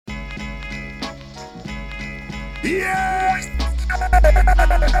Yes!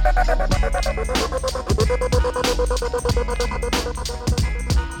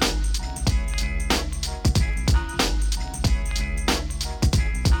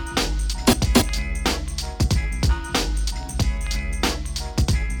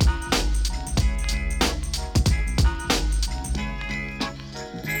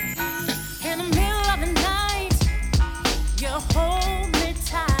 In the middle of the night, you hold me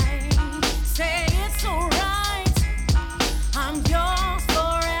tight, say it's alright, I'm yours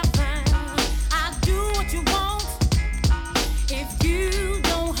forever. I do what you want, if you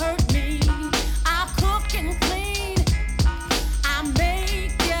don't hurt me. I cook and clean, I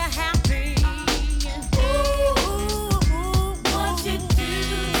make you happy. Ooh, what you do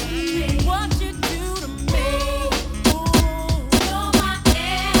to me, what you do to me. Ooh, you're my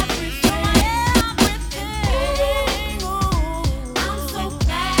everything. I'm so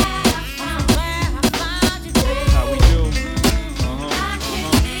glad I found you, baby. How we do? I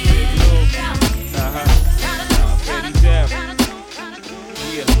can't live without you. Eddie Jeff.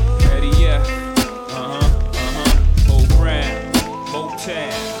 Yeah, Eddie, yeah. Old Brown,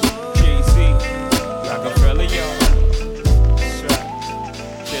 Motown, Jay-Z, Rockefeller, yo. That's right.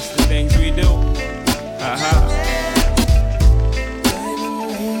 Just the things we do.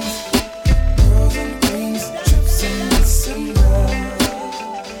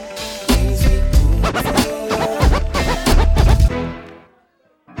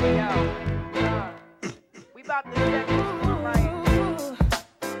 We about to set this one right.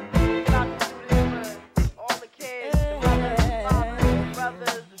 We about to do this for all the kids, the mothers, the fathers, the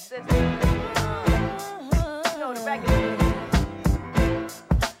brothers, the sisters. You know, the regular.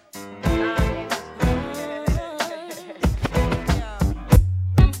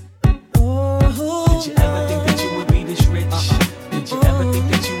 Did you ever think that you would be this rich? Did you ever think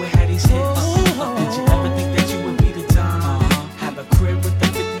that you would have these hits? Did you ever think that you would be the Don? Have a crib with a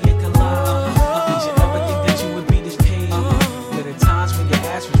 50-acre lot? Did you ever think that you would be this paid? There are times when your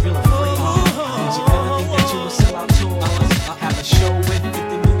ass was real afraid. Did you ever think that you would sell out tours? Have a show with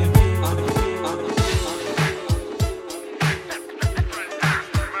 50 million views?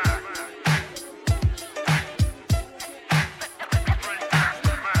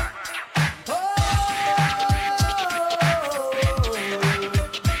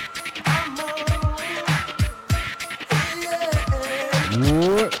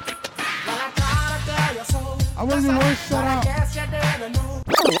 I want to wish shout out.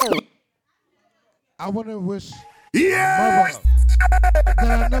 I want to wish Yes! mother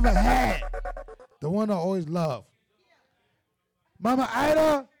that I never had, the one I always loved. Mama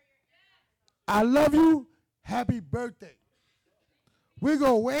Ida, I love you. Happy birthday. We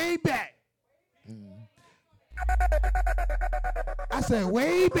go way back. I said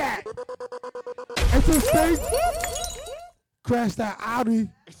way back. Until Stage crashed that Audi.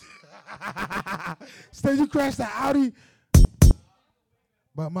 Stage, you crashed that Audi.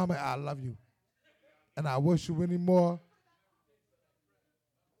 But Mama, I love you. And I wish you any more.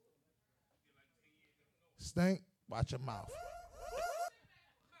 Stank, watch your mouth.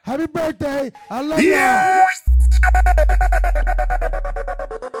 Happy birthday. I love Yes!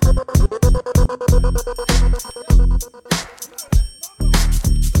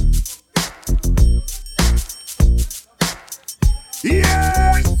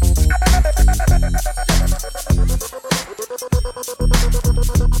 Yes!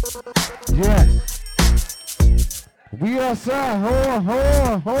 Yes. We outside. Hold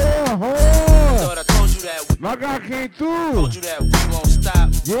on. Thought I told you that. My guy came through. Told you that we won't stop.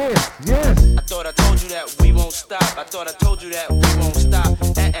 Yes. I thought I told you that we won't stop. I thought I told you that we won't stop.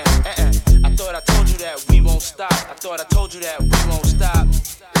 I thought I told you that we won't stop. I thought I told you that we won't stop.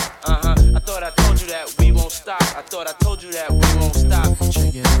 I thought I told you that we won't stop. I thought I told you that we won't stop.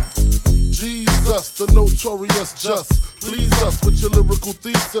 Check it out. Jesus, the notorious just. Please us with your lyrical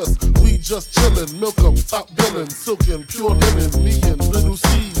thesis. We just chillin', milk 'em, top billin', silkin', pure linen, me and little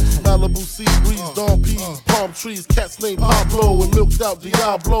C's, Malibu sea breeze, dawn peas, palm trees, cats named Pablo and milked out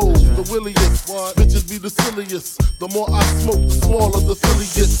Diablo. The williest, bitches be the silliest. The more I smoke, the smaller the Philly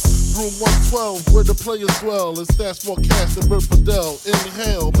gets. Room 112, where the players dwell, and stash more cash than Bert Fidel.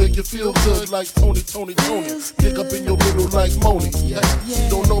 Inhale, make you feel good like Tony. Pick up in your middle like Moni. She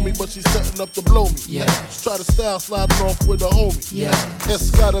don't know me, but she's setting up to blow me. She try to style sliding off with a homie.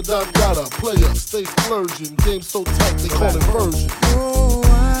 Escada Dada, player, stay splurging. Game so tight, they call it version. Oh,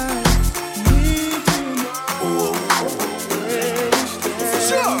 I need to know.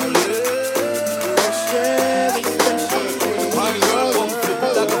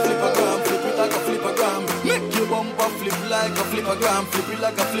 Flip it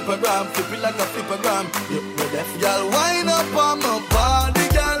like a flippergram, flip it like a flippergram. Girl, wind up on my body,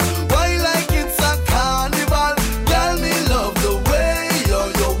 girl. Why like it's a carnival? Girl, me love the way you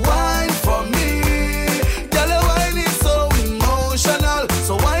wine for me. Girl, your wine is so emotional.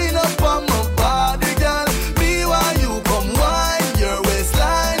 So wind up on my body, girl. Me while you come wine your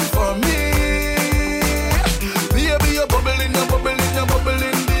waistline for me. Baby, you're bubbling, you're bubbling, you're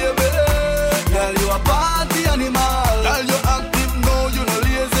bubbling, baby. Girl, you a party animal. Girl, you active, no, you no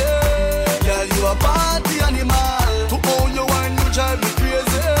lazy. Girl, you a party animal. To own your wine, you drive me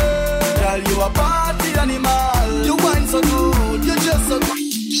crazy. Girl, you a party animal. You wine so good, you just so good.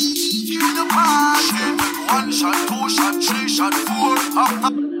 Feel the party. 1 shot, 2 shot, 3 shot, 4.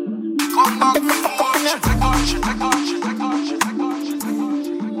 Come back for 4. She take on, she take on, she take on, she take on, she take on,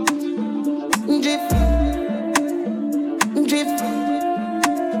 she take on. Drift, drift.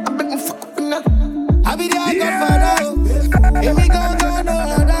 I bet me fuck up in that. I be the godfather. If me go no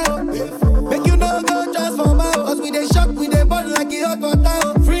other. Make you no go transform out. Cause we dey shock, we dey burn like it hot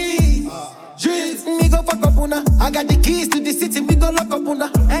water. Free, drift. Me go fuck up una. I got the keys to the city. We go lock up una.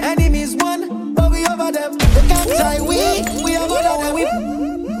 Enemies won, but we over them. They can't try we are more than we.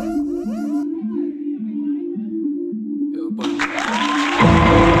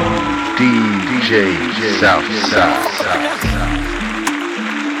 DJ Southside.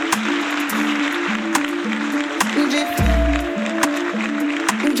 Drift,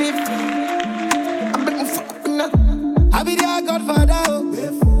 drift. I bet me fuck up in that. I be the godfather.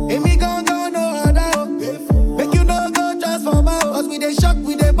 If me go no other. Make you no go transform out. Cause we dey shock,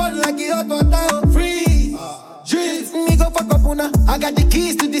 we dey burn like it hot water. Free, drift. Me go fuck up una. I got the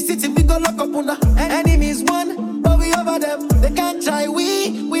keys to the city. We go lock up una. Enemies won, but we over them. They can't try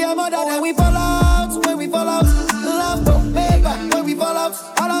we are more than them. We fall out when we fall out. Love don't pay back when we fall out.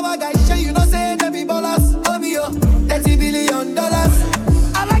 All of our guys say you know say they be ballers. OBO, $30 billion.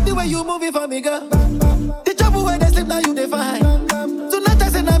 I like the way you move it for me, girl. The trouble when they sleep now you define. Tonight I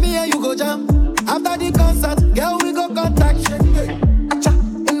say na me and you go jam. After the concert, girl we go contact. Acha,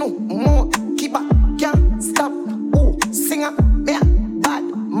 no more, keep up, can't stop. Oh, singer, me a bad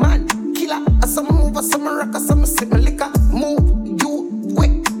man, killer. Some move, some rock, some sip my liquor. Move, you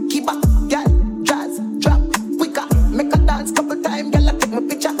quick, keep up, girl, jazz, drop, quicker. Make a dance couple times, girl, I take my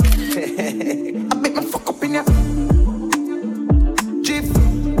picture. I make me fuck up in ya. Jiff,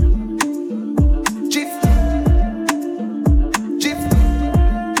 jiff, jiff.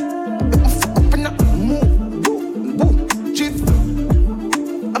 Make me fuck up in ya. Move, boo, boo, jiff.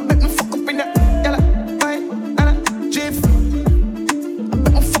 I make me fuck up in ya. Girl, fine, jiff. I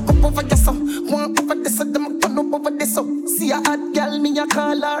make me fuck up over this, one over this, them turn up over this. See a hot girl, me a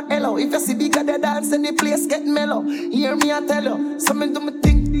call her hello. If you see bigger the dance and the place get mellow, hear me I tell you. Some do me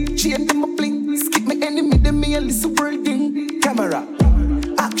think, chain do me bling. Skip me enemy, them me a listen world thing. Camera,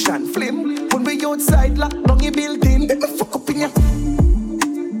 action, flame. When we outside, lock down your building. Let me fuck up in ya.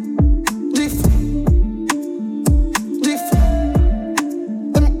 Drift, drift,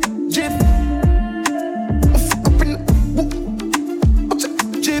 drift. Fuck up in ya.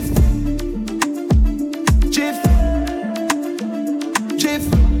 Drift, drift,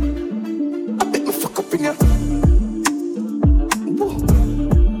 drift. I bet me fuck up in ya. Woo.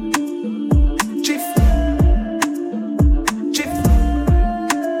 Drift, drift.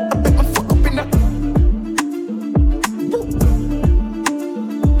 I bet me fuck up in ya. Woo.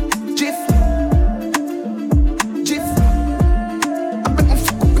 Drift, drift. I bet me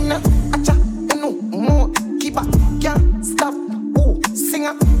fuck up in ya. Acha, no more, keep up, can't stop. Oh,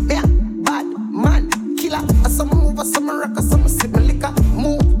 singer, yeah, bad man, killer. Some move, some rock, some sip my liquor.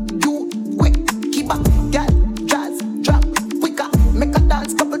 Move, you quick, keep up, girl, jazz, drop, quicker. Make a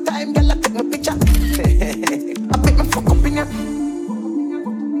dance couple times, girl, I take my picture. I bet me fuck up in ya.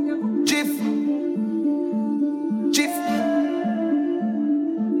 Jiff, jiff,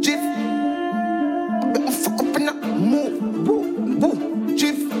 jiff. I bet me fuck up in ya. Move, boo, boo,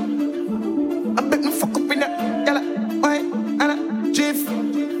 jiff. I bet me fuck up in ya, girl, why, Anna, jiff.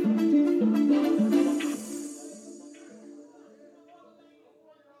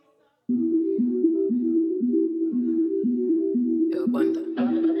 Yo, Bunda.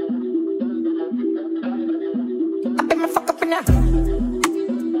 I bet me fuck up in ya.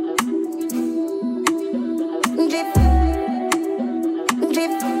 Jiff,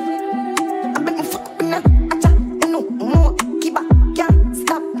 jiff. I bet me fuck up in ya. Acha, no more, keep up, can't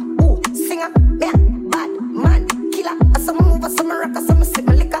stop. Oh, singer, yeah, bad man, killer. Some move, some rock, some sip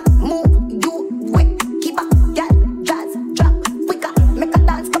my liquor.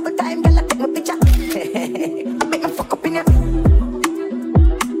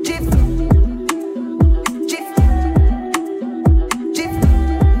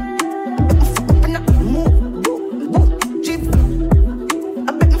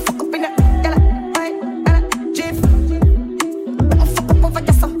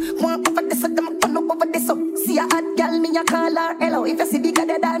 you see the guy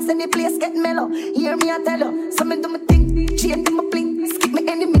dance and the place get mellow. Hear me, I tell you, some do my thing, chain do my bling. Skip me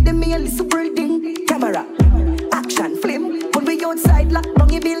enemy, them me a little building. Camera, action, flame. When we outside, lock down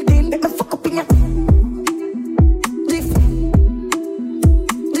your building. Make me fuck up in ya. Drift,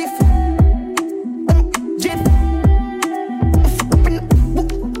 drift, drift. Fuck up in ya.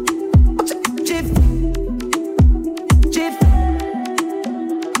 Drift, drift,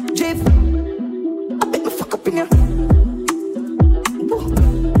 drift. I make me fuck up in ya.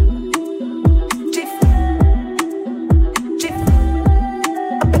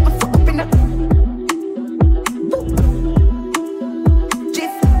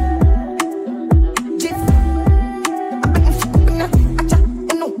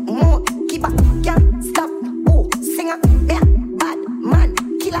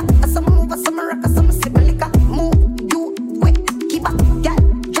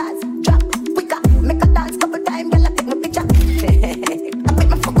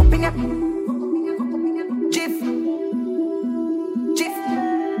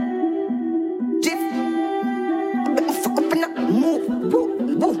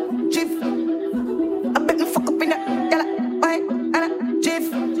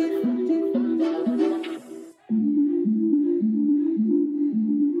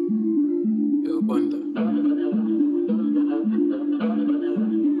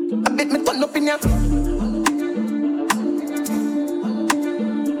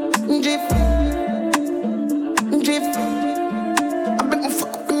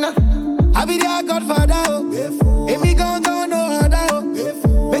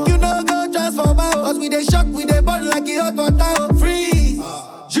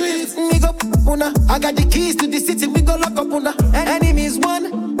 I got the keys to the city, we go lock up under. Enemies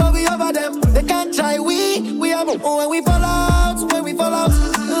won, but we over them. They can't try, we have them. When we fall out,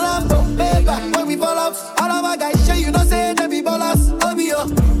 love don't pay back. When we fall out, all of our guys show you don't say they be ballers.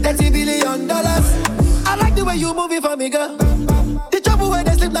 OBO, $30 billion. I like the way you move it for me, girl. The trouble where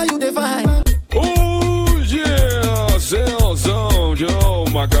they sleep, now you define. Oh yeah, sell some, yo,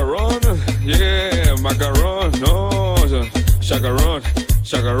 macaron. Yeah, macaron, no, chacaron,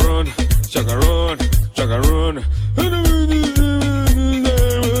 chacaron, chacaron, chacaron.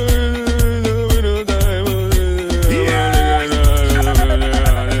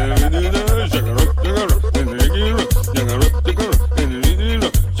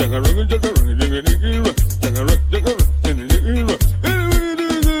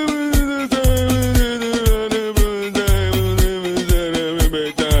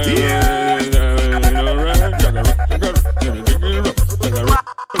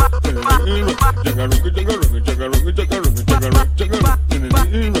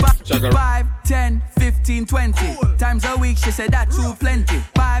 She said that too plenty.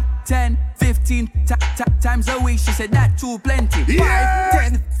 5, 10, 15 times a week. She said that too plenty. 5,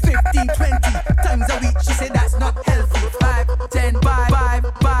 10, 15, 20 times a week. She said that's not healthy. 5, 10, 5, 5,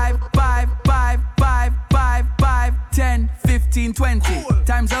 5, 5, 5, 5, 5, 5, 10, 15, 20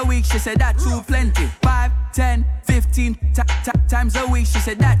 times a week. She said that too plenty. 5, 10, 15 times a week. She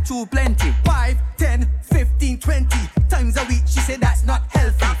said that too plenty. 5, 10, 15, 20 times a week. She said that's not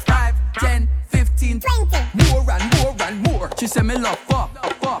healthy. 5, 10, 15, 20. More and more and more. She said me love fuck.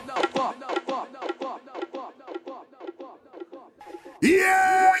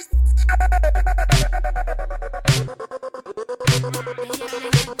 Yeah.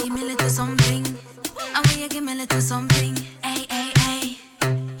 Give me a little something. I want you give me a little something. Ay, ay, ay.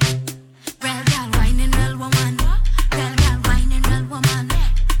 Real girl whining, real woman. Real girl whining, real woman.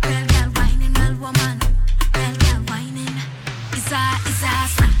 Real girl whining, real woman. Real girl whining. It's a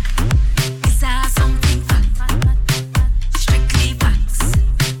snack. It's a something fun. Strictly facts.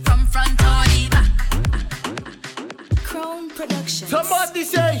 From front or the back. Crown Productions. Somebody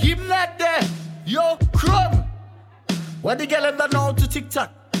say him not there. Yo, Chrome. What the girl ever know to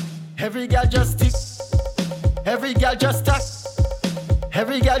TikTok? Every girl just tick. Every girl just tack.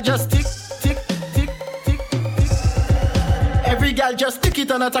 Every girl just tick, tick, tick, tick, tick. Every girl just tick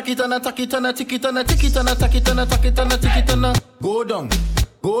it and attack it and attack it and attack it and attack it and attack it and attack it and attack it and go down,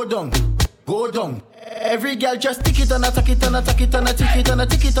 go down, go down. Every girl just tick it and attack it and attack it and attack it and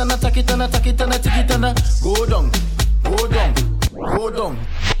attack it and attack it and attack it and attack it and go down, go down, go down.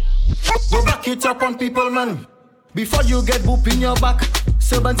 Go back it up on people, man. Before you get boop in your back.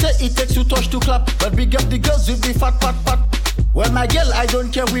 Servant say it takes you touch to clap, but big up the girls with the fat, fat, fat. Well, my girl, I don't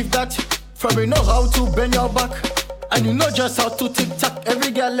care with that. For me know how to bend your back, and you know just how to tick tock.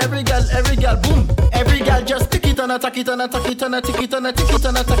 Every girl, boom. Every girl just tick it and attack it and attack it and attack it and attack it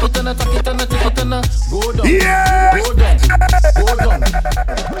and attack it and attack it and attack it and go down, go down, go down.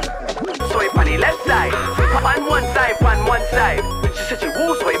 So if on the left side, on one side,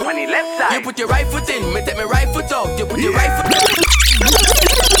 left side. You put your right foot in, me take my right foot out. You put your right foot.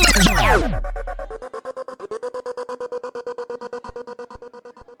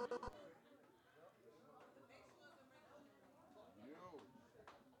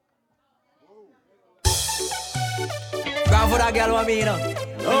 Go for that girl, what me, you know.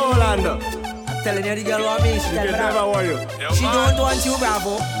 Oh, Orlando. I'm telling you, the girl what me. She tell me that. Never want you. She don't want you,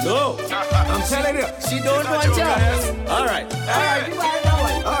 Bravo. No. I'm telling you. She don't want you. All right. Alright, you are now.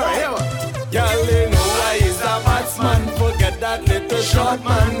 All right, here we go. Girl, you know I is a batsman. Forget that little short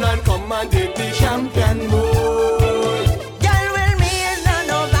man and come and take the champion boy. Girl, well, me is not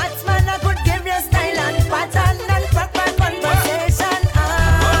no batsman. I could give you style and pattern and proper conversation.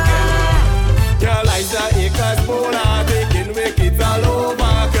 Girl, I's a acres bowler, taking wickets all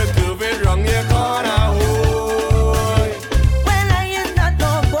over. Could curve it wrong your corner, boy. Well, I is not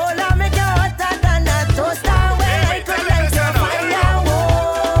no bowler. Make you hotter than a toaster. Well, I could light your fire,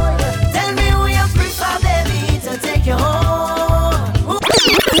 boy. Tell me who you prefer, baby, to take you home.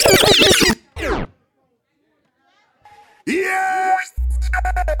 Yeah!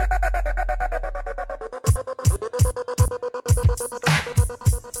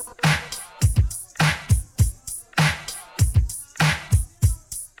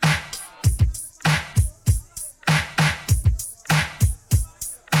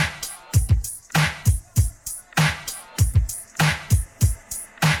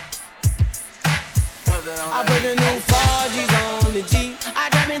 I put the new 4Gs on the G. I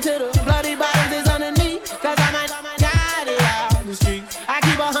drop into the bloody bottoms is underneath. Cause I might got it out the street. I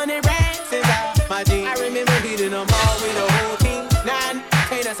keep 100 racks inside my jeans. I remember hitting them all with the whole team. Now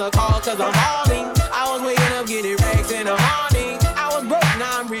can't answer a call cause I'm hauling. I was waking up getting racks in the morning. I was broke,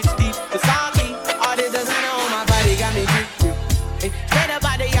 now I'm rich deep. The salty. All this designer on my body got me drip, drip. Hey, straight up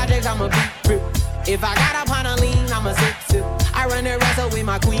out the objects, I'm a beat grip. If I got up on a lean, I'm a sip, sip. I run the wrestle with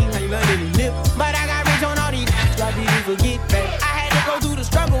my queen, I ain't letting nip. But I got rich on all these, I didn't forget that. I had to go through the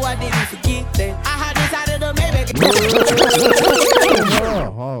struggle, I didn't forget that. I had decided to maybe.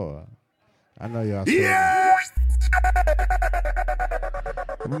 Hold on. I know y'all. Yeah!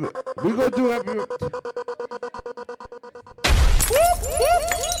 We gonna do happy.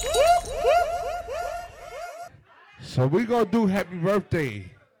 So we gonna do happy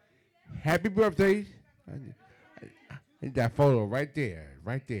birthday. Happy birthday. I need that photo right there.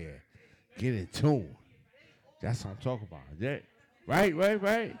 Right there. Get in tune. That's what I'm talking about. That, right.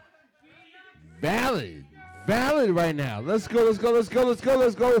 Valid. Valid right now. Let's go.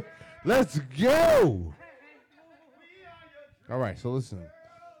 All right, so listen.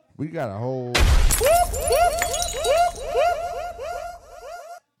 We got a whole...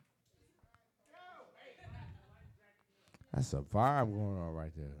 That's a vibe going on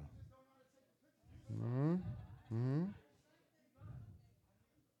right there.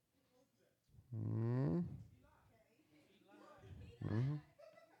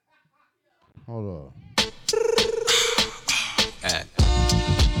 Hold up.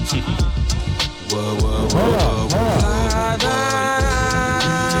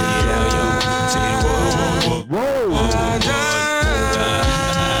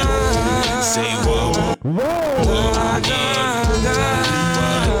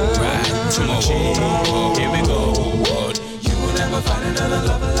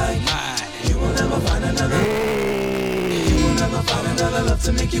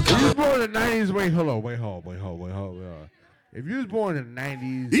 To make you come. If you was born in the 90s, wait, hold on. If you was born in the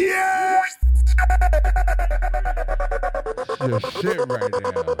 90s, Yeah! it's your shit right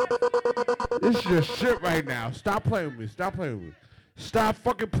now. It's your shit right now. Stop playing with me. Stop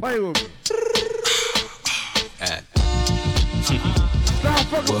fucking playing with me. Stop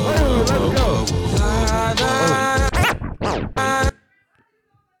fucking playing with me. Let's go.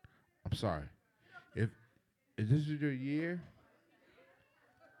 I'm sorry. If this is your year,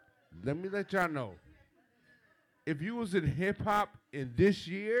 let me let y'all know. If you was in hip hop in this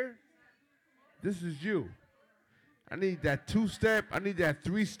year, this is you. I need that 2-step. I need that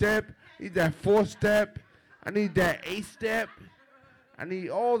 3-step. I need that 4-step. I need that 8-step. I need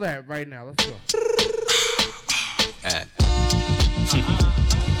all that right now. Let's go.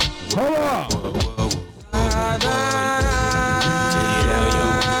 Hold on.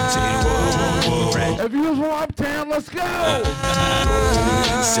 If you was from Uptown, let's go.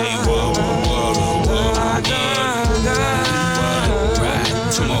 Say whoa, whoa, whoa, whoa. Right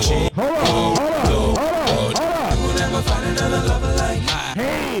to my shit. Hold on. We'll never find another lover like mine.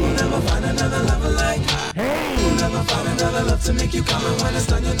 Hey. We'll never find another lover like mine. Hey. We'll never find another love to make you come, and when it's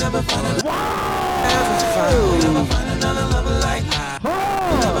done, you'll never find another. We'll never find another lover like mine.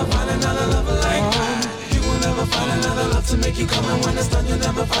 We'll never find another lover like mine. You will never find another love to make you come, and when it's done, you'll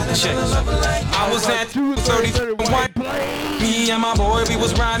never find another love like I was at 2:30 white plane. Me and my boy, we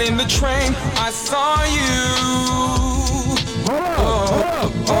was riding the train. I saw you.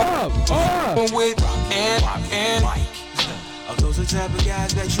 With and those are type of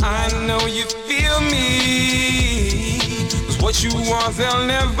guys that you I know you feel me. 'Cause what you want, they'll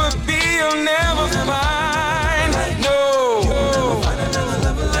never be, you'll never find. No, never find another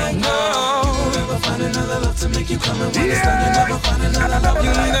lover like no. You'll never find another love to make you come, and when it's done, you'll never find another lover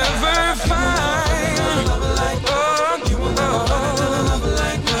You'll like never find another lover like You will never find another lover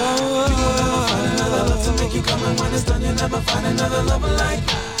like You will never find another love to make you come, and when it's done, you'll never find another lover like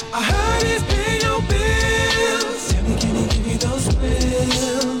I heard he's paying your bills. Tell me, can he give you those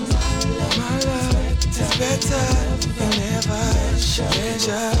bills? My love is better than ever.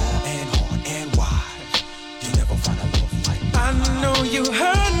 Measure and hard and wide. You never find a love like I know you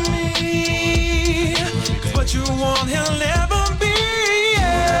hurt me. What you want, he'll never be.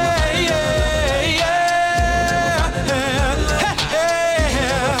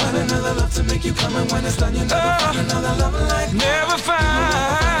 Find another love to make you come, and when it's done, you never find another love like Never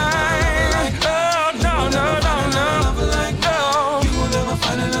find. Oh, no, no, no, no. No. You will never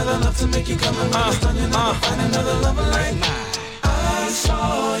find another love to make you come, and when it's done, you never find another lover like I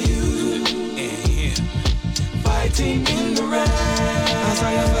saw you and him fighting in the rain. I saw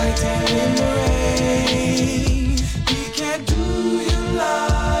you fighting in the rain. He can't do you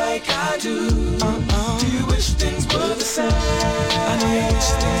like I do. Do you wish things were the same? I know you wish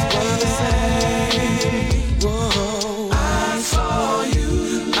things were the same. Whoa. I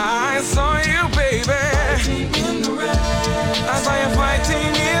saw you, baby. Fighting in the rain. I saw you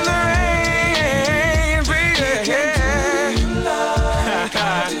fighting in the rain, baby.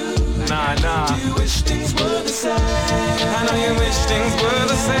 Nah. Do you wish things were the same? I know you wish things were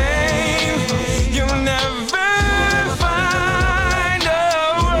the same. You'll never find no.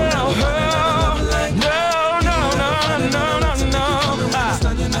 Never.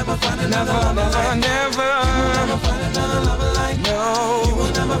 Find another lover like No. You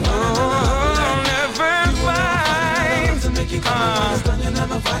will never find another lover like Never find. To make you come, you'll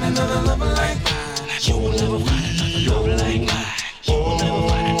never find another lover like You will never find another lover like mine. You will never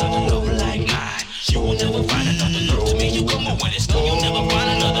find another lover like mine. You will never find another love to make you come, and when it's done, you'll never find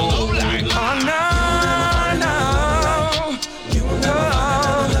another love like mine. Oh no. You will never find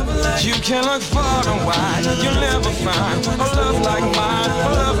another lover like You can look far and wide. You'll never find a love like mine. A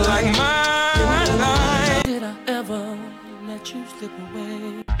love like mine. Did I ever let you slip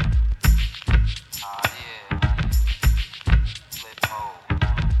away?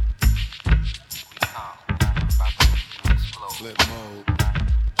 Flip mode.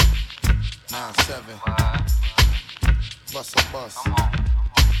 9-7. Bust a bus.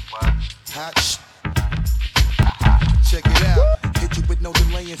 Hot sh. Check it out. Hit you with no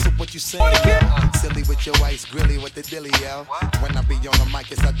delay into what you say. Silly with your ice, grilly with the dilly, yo. When I be on the mic,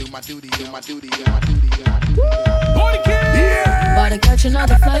 yes, I do my duty, do my duty, do my duty, do my duty. About to catch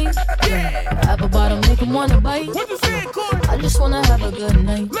another fight. Yeah. Apple bottom, make him wanna bite. What you saying, Corey? I just wanna have a good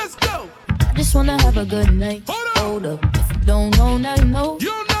night. Let's go. I just wanna have a good night. Hold up. If you don't know, now you know. You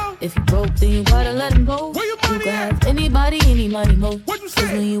don't know. If you broke, then you gotta let him go. Where your You money can at? have anybody, any money, mo. What you 'Cause when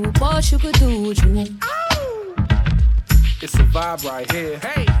say? you a boss, you could do what you want. It's a vibe right here.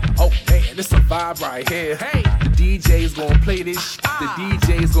 Hey, oh man, it's a vibe right here. Hey, the DJ's gonna play this. The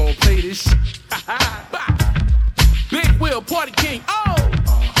DJ's gonna play this. Big Will, party king. Oh,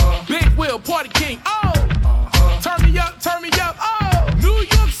 Big Will, party king. Oh, turn me up, oh. New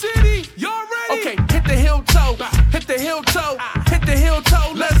York City, y'all ready? Okay, hit the heel toe, hit the heel toe, hit the heel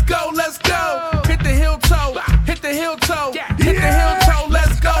toe. Let's go, let's go. Hit the heel toe, hit the heel toe, hit the heel toe.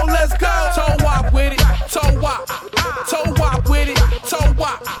 Let's go, let's go. Toe wop with it, toe wop. Toe wop with it, toe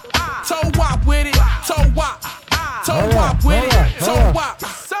wop, toe wop with it, toe wop, toe wop with it, toe wop.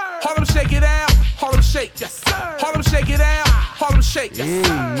 Harlem shake it out, Harlem shake, yes sir. Harlem shake it out, Harlem shake, yes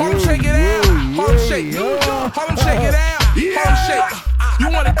sir. Harlem shake it out, Harlem shake, Harlem shake it out, Harlem shake. You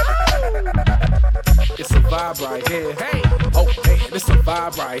want it? It's a vibe right here. Hey, oh man, it's a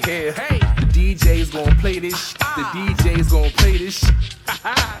vibe right here. Hey, the DJ's gonna play this. The DJ's gonna play this.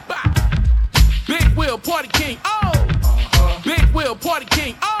 Big Will, party king. Oh. Big Will, party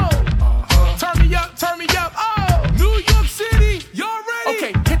king, oh! Turn me up, oh! New York City, y'all ready?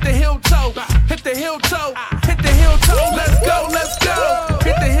 Okay, hit the heel toe, hit the heel toe, hit the heel toe. Let's go, let's go!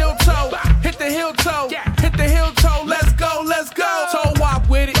 Hit the heel toe, hit the heel toe, hit the heel toe. Let's go, let's go! Toe wop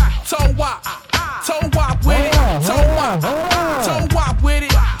with it, toe wop with it, toe wop with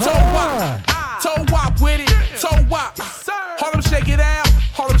it, toe wop with it, toe wop. Harlem shake it out,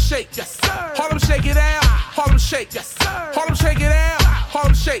 Harlem shake, yes sir. Harlem shake it out.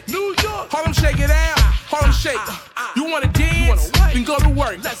 Shake. New York. Harlem Shake it out. Harlem Shake. You wanna dance? Then go to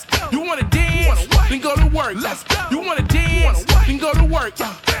work. Let's go. You wanna dance? Then go to work. Let's go. You wanna dance? Then go to work.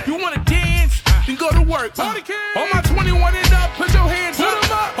 You wanna dance? Then go to work. All my 21 and up, put your hands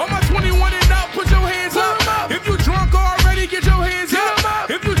up. All my 21 and up, put your hands up. If you drunk already, get your hands up.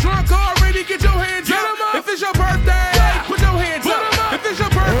 If you drunk already, get your hands up. If it's your birthday, put your hands up. If it's your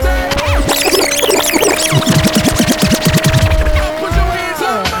birthday, put your hands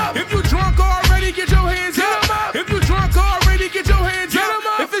up. If you drunk already, get your hands up. If you drunk already, get your hands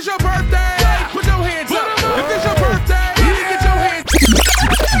up. If it's your birthday, put your hands up. If it's your birthday, get your hands up.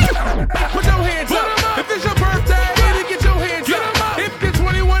 Put your hands up. If it's your birthday, get your hands up. If you're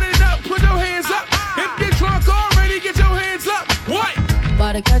 21 and up, put your hands up. If you're drunk already, get your hands up. What?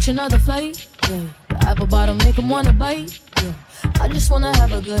 About to catch another flight, yeah. The apple bottom make 'em wanna bite, yeah. I just wanna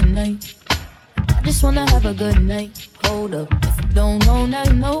have a good night. I just wanna have a good night. Hold up, if you don't know, now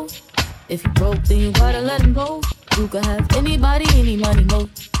you know. If you broke, then you gotta let him go. You could have anybody, any money, mo.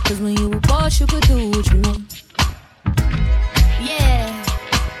 Cause when you a boss, you could do what you want. Yeah,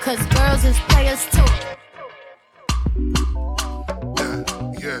 cause girls is players too.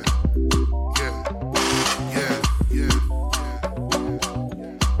 Yeah.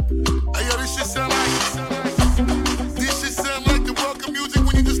 Hey, yo, this shit sound like the welcome music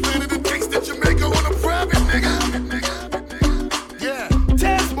when you just landed the text that Jamaica on a private nigga. Yeah.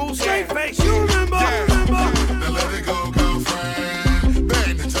 Test move, straight face, you remember? Now let it go, girlfriend.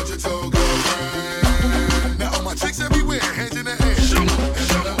 Bang, to touch your toe, girlfriend. Now all my chicks everywhere, hands in the air. Shoot.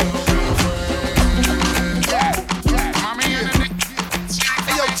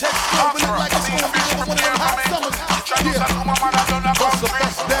 Hey, yo, check slow, we look like it's gonna be one of them hot summers. Yeah. Bust the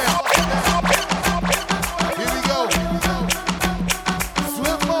best down. Here we go.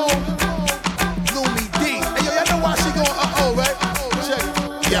 Flip mode. Lumi D. Hey, yo, y'all know why she going uh-oh, right? Check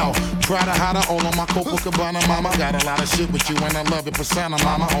it. Yo, Prada hotter, all on my Copacabana, mama. Got a lot of shit with you and I love it, persona,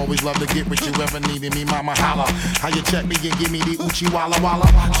 mama. Always love to get with you, ever needed me, mama. Holla. How you check me and give me the Uchi Walla Walla.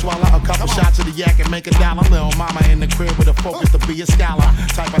 Swallow a couple shots of the yak and make a dollar. Little mama in the crib with a focus to be a scholar.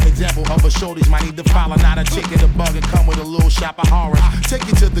 Type of example of a shorties might need to follow. Not a chick in a bug and come with a little shop of horrors. Take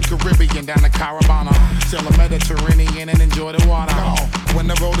you to the Caribbean, down the Caravana. Sail the Mediterranean and enjoy the water. When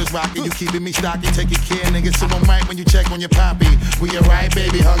the road is rocky, you keeping me stocky. Taking care, nigga, so I'm right when you check on your poppy. We alright,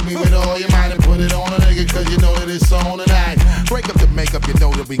 baby, hug me with all your might and put it on a nigga, cause you know that it's on tonight. Break up the makeup, you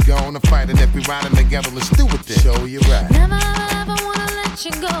know that we gonna fight. And if we riding together, let's do it then. Show you right. Never ever wanna let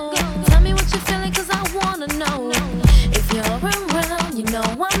you go. Tell me what you're feeling, cause I wanna know. If you're around, you know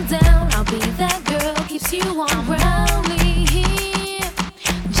I'm down. I'll be that girl, keeps you on ground. Here,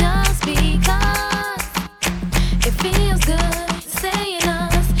 just because it feels good to stay in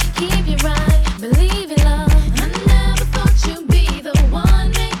us. Keep you right, believe in love. I never thought you'd be the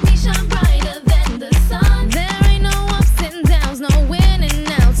one. Make me shine brighter than the sun. There ain't no ups and downs, no winning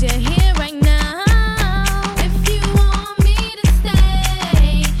outs. You're here right now. If you want me to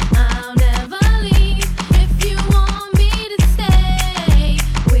stay, I'll never leave. If you want me to stay,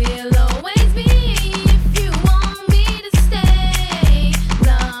 we'll always be. If you want me to stay,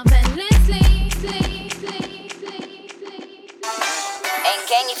 love endlessly. Ain't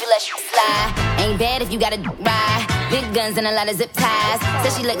gang if you let shit slide. Ain't bad if you gotta ride. Big guns and a lot of zip ties.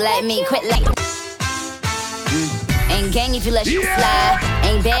 Said she look like me, quit like. Ain't gang if you let shit slide.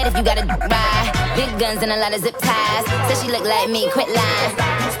 Ain't bad if you gotta ride. Big guns and a lot of zip ties. Said she look like me, quit lying.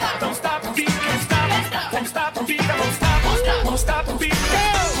 Don't stop the beat, don't stop, won't stop the beat, won't stop, won't stop the beat.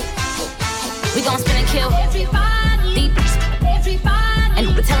 We gon' spin and kill. Everybody, Deep everybody, and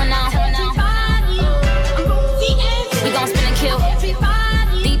we're telling all. We gon' spin and kill. Deep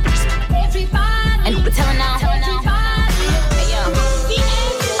and we're telling all. Hey yo,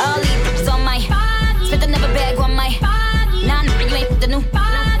 all these on my. Spent another bag on my. Nah, you ain't the new.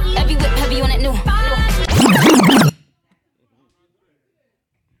 Every whip heavy on it new.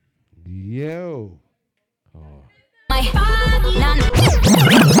 Yo. My. Nah,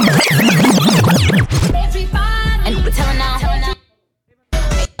 and we're telling all.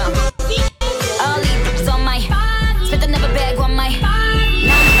 All these on my. Spent another bag on my. Nah,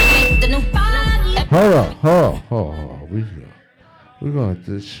 you ain't the new. Hold on. We're gonna do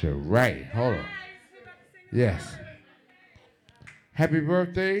this shit right. Hold on. Yes. Happy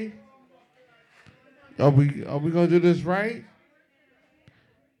birthday. Are we gonna do this right?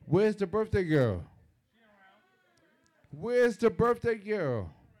 Where's the birthday girl? Where's the birthday girl?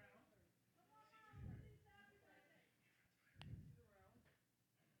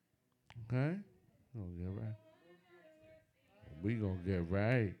 Okay. We gonna get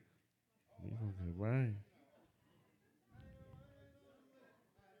right. We gonna get right.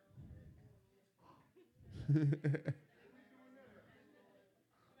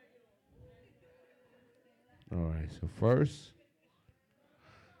 All right, so first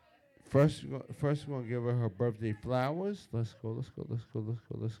we're gonna give her birthday flowers. Let's go.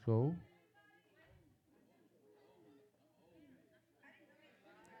 Let's go.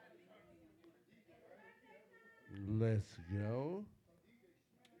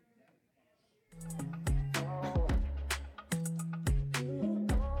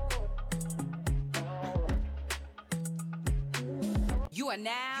 You are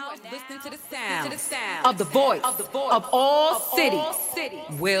now listening to the sound of the voice of all cities.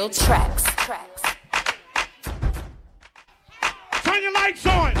 Will Tracks. Turn your lights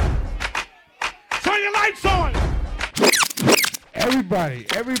on. Turn your lights on. Everybody,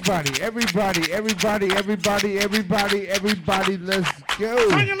 let's go.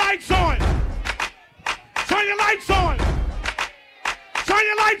 Turn your lights on. Turn your lights on. Turn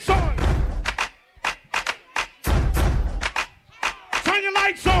your lights on. Turn your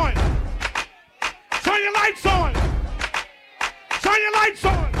lights on. Turn your lights on. Turn your lights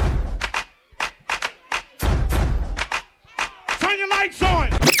on. Turn your lights on.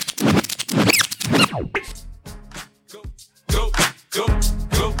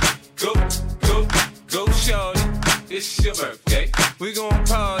 Go, shorty. It's your birthday. We gon'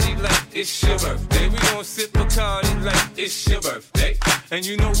 party like it's your birthday. We gon' sip Bacardi like it's your birthday. And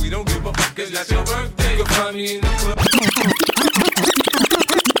you know we don't give a fuck 'cause that's your birthday. You'll find me in the club.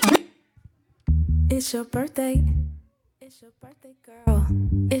 It's your birthday. It's your birthday, girl.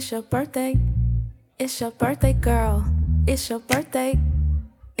 It's your birthday. It's your birthday, girl. It's your birthday.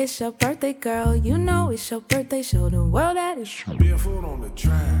 It's your birthday, girl. You know it's your birthday. Show the world that it's Barefoot on the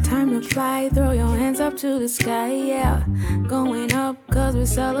track. time to fly. Throw your hands up to the sky, yeah. Going up, cause we're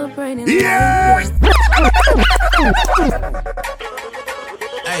celebrating. Yeah!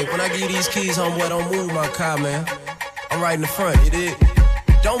 Hey, when I give you these keys, homeboy, don't move my car, man. I'm right in the front, you dig?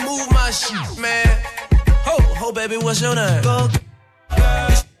 Don't move my shit, man. Ho, baby, what's your name? Go, girl.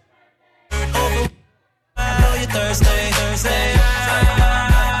 I know you're Thursday.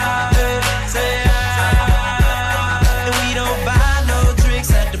 And we don't buy no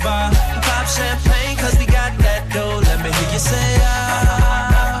drinks at the bar. We pop champagne 'cause we got that dough. Let me hear you say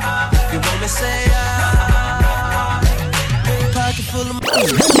You want me say Pocket full of money.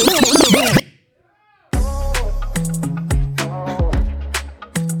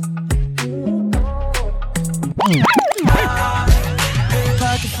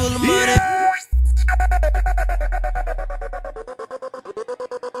 Pocket full of money.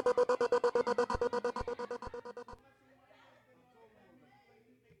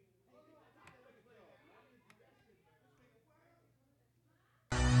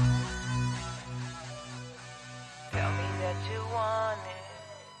 Tell me that you want it,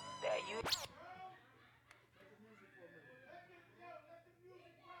 that you.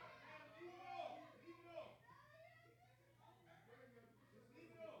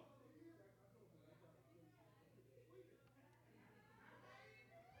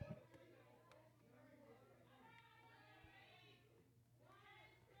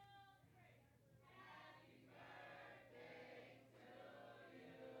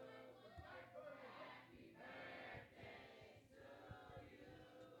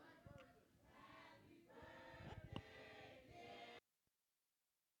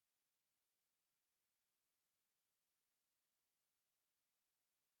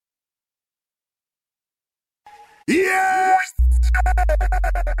 Yeah!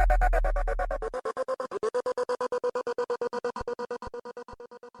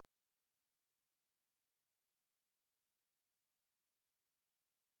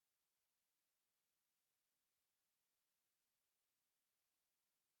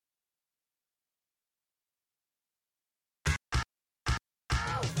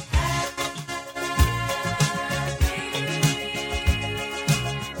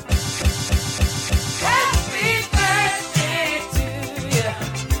 Happy birthday to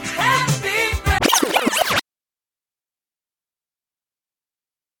you.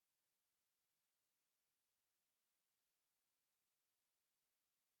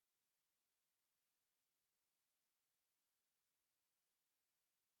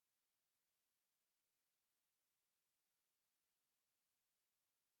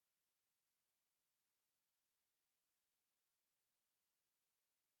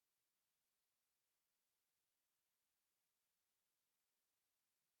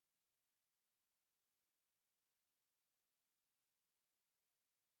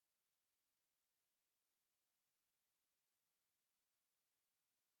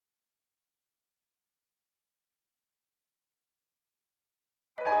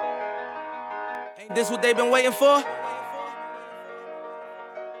 Ain't this what they've been waiting for?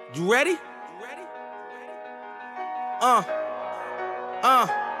 You ready?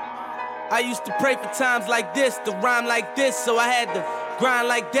 I used to pray for times like this, to rhyme like this, so I had to grind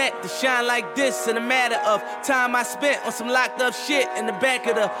like that, to shine like this. In a matter of time I spent on some locked up shit in the back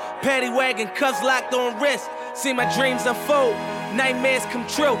of the paddy wagon, cuffs locked on wrist. See my dreams unfold, nightmares come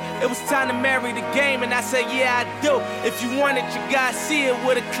true. It was time to marry the game, and I said, yeah, I do. If you want it, you gotta see it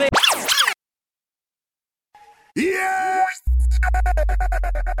with a clear. Yeah!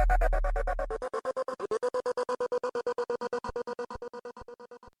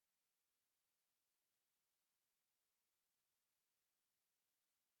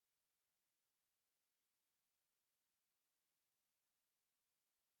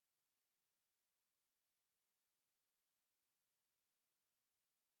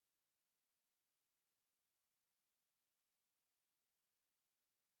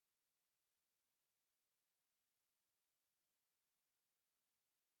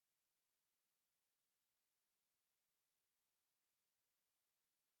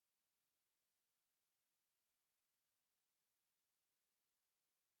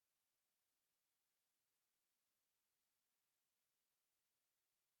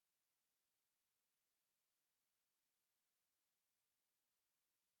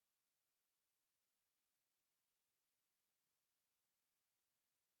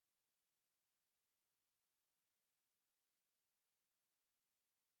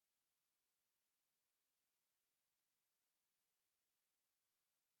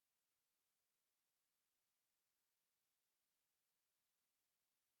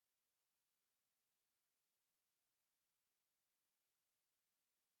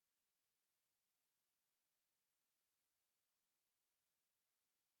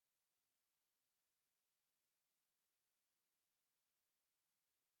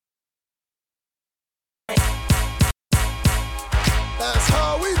 That's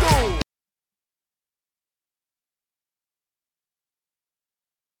how we do.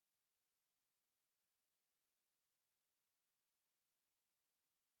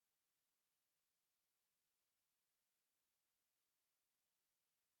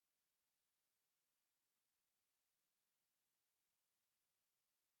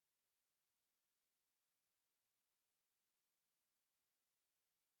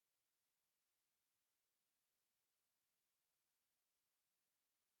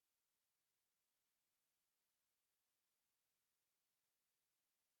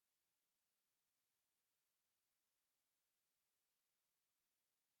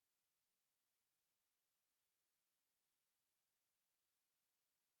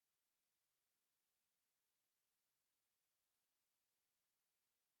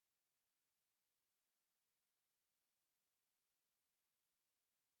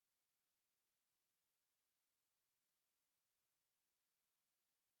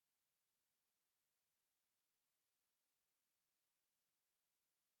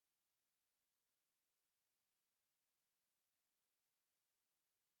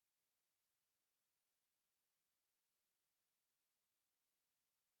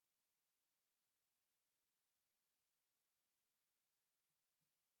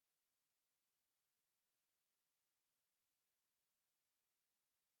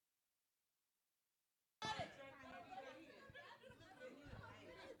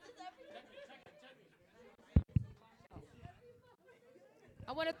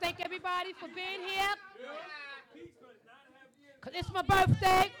 I want to thank everybody for being here. Cause it's my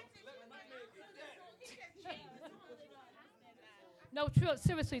birthday. No, true,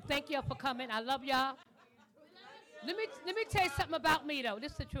 seriously, thank y'all for coming. I love y'all. Let me tell you something about me though.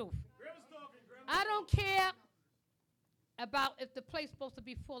 This is the truth. I don't care about if the place supposed to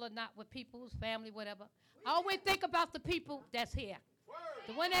be full or not with people's family, whatever. I always think about the people that's here.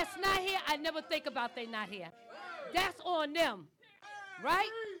 The one that's not here, I never think about they not here. That's on them, right?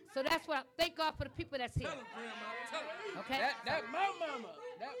 So that's what I thank God for the people that's here. Okay? That my mama.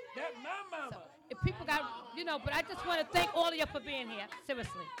 That my mama. So if people got, but I just want to thank all of you for being here,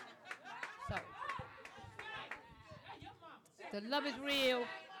 seriously. So the love is real.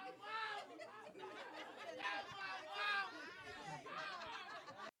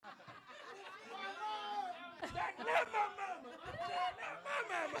 That's not my mama. That's not my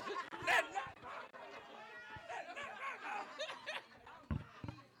mama. That's not my mama.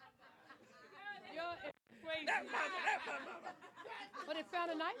 You're crazy. That's my mama. Oh, they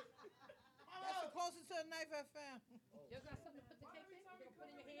found a knife? That's the closest to a knife I found. You got something to put the cake in? You can put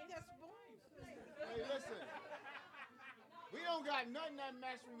in your hand? Yes, boy. Hey, listen. We don't got nothing that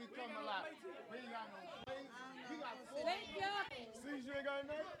match when we come alive. We ain't got no plates. We got forks. Thank you. See, you ain't got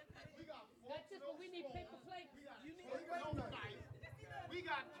nothing? We got forks.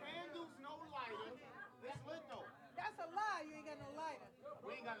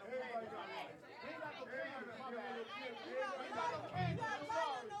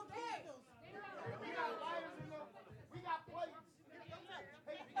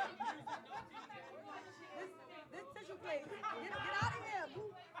 This tissue plate. Get out of here.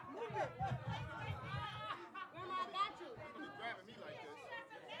 Move it. Grandma, I got you. Grabbing me like this.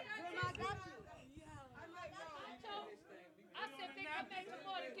 Grandma, I got you. I said they come back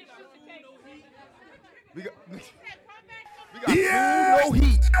tomorrow to get sister cake. We got Yeah! no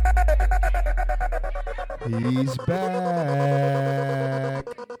heat. He's back.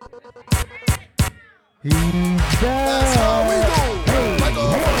 He's back. That's how we do. Like a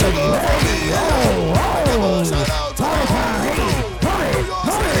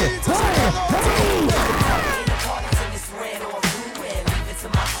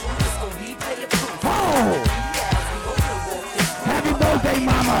Happy birthday,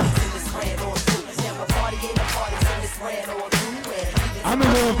 mama. I'm in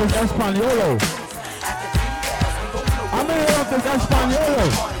here with this Espanolo.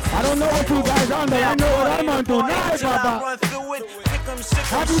 I don't know what you guys on, but I know what I'm on tonight, Papa.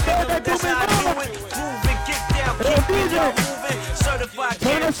 Happy birthday to me, mama. Hey, DJ.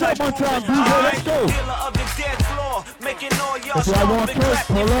 Turn us up one time, DJ. Let's go. That's what I want first.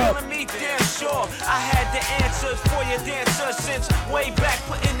 Pull up. I had the answers for your dancer since way back,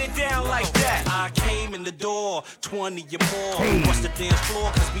 putting it down like that. I came in the door, 20 or more. Bust the dance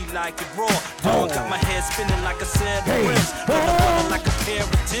floor, cause we like it raw. Dog got my head spinning like a set of rims. Like a pair of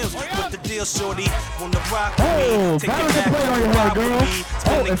Timbs. With the deal, shorty. Wanna rock with me. Take it back on the ride with me.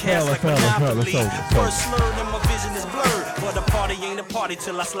 Spending cash like Monopoly. First slurred and my vision is blurred. But a party ain't a party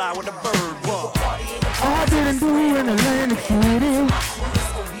till I slide with a bird. Whoa. I didn't do it in Atlantic City.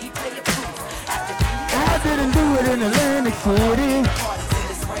 I didn't do it in Atlantic City.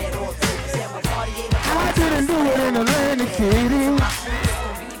 I didn't do it in Atlantic City.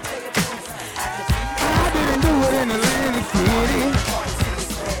 I didn't do it in Atlantic City.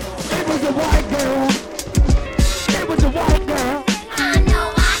 It was a white girl. It was a white girl. I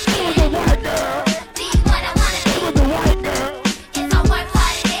know I can. It was a white girl. Be what I wanna be. It was a white girl. If I work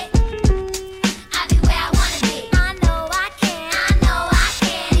hard at it, I'll be where I wanna be. I know I can. I know I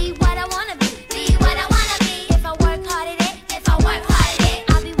can. Be what I wanna be. Be what I wanna be. If I work hard at it, if I work hard at it,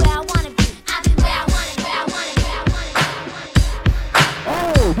 I'll be where I wanna be. I'll be where I wanna be. Where I wanna be. Where I wanna be.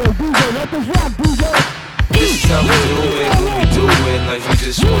 Oh, yo, DJ, let this rock, DJ. This is how we do it, when we do it. Like we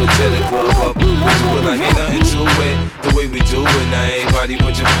just wanna tear the club up. We do it like ain't nothing to it. The way we do it, now everybody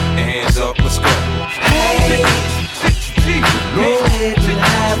put your hands up. Let's go. Hey, go ahead and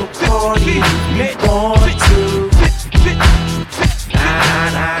have a party if you want to.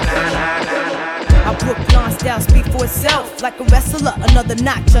 I Brooklyn style speak for itself. Like a wrestler, another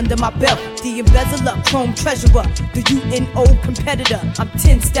notch under my belt. The embezzler, chrome treasurer, the UNO competitor. I'm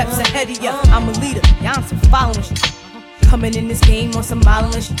 10 steps ahead of ya. I'm a leader, y'all on some following shit. Coming in this game on some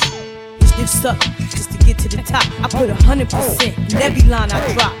modeling shit. This up just to get to the top. I put 100% in every line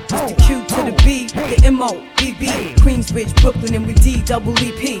I drop. Just the Q to the B, the M.O., B.B. Queensbridge, Brooklyn, and we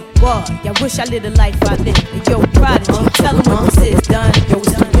D-double-E-P. What? Y'all wish I lived a life I lived. And yo, Prodigy, tell them what this is done. Yo,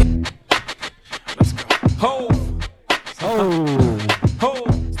 it's done. Ho,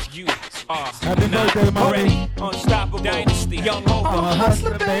 you are Happy birthday, mommy. ready, unstoppable dynasty, young ho. I'm a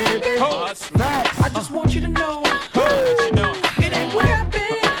hustler, baby. I just want you to know it ain't where I've been.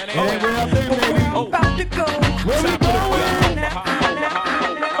 It ain't where I've been, baby. I'm about to go. Where we going?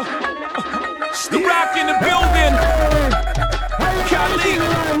 The Rock in the building. Khalid,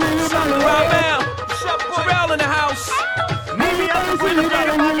 Ravel, Pharrell in the house.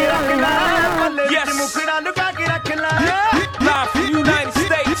 Yes. Live from United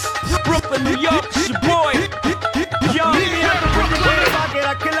States, Brooklyn, New York. It's your boy, Young. The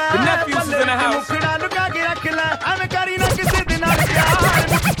nephews is in the house.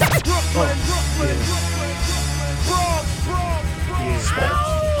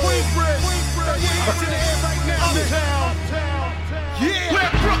 Yeah.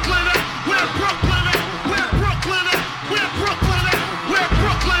 We're Brooklyn. We're Brooklyn. We're Brooklyn. We're Brooklyn. We're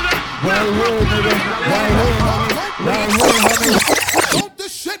Brooklyn. Right here, nigga. Right here, homie. Right here, homie. Don't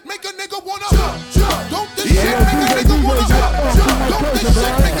this shit make a nigga wanna jump? Don't this shit make a nigga wanna jump? Don't this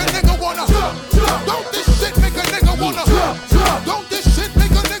shit make a nigga wanna jump? Don't this shit make a nigga wanna jump? Don't this shit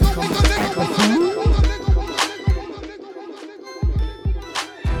make a nigga wanna?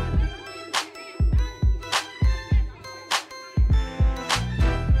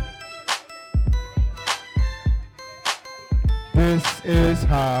 This is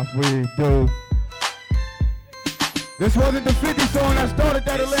how we do. This wasn't the 50 song that started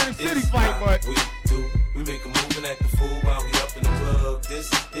that Atlantic City fight, but we make a move and act the fool while we up in the club. club.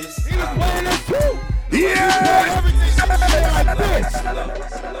 This is how playing this too. Yeah. Everything like this.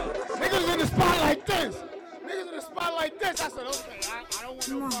 Niggas in the spot like this. Niggas in the spot like this. I said, okay, I don't want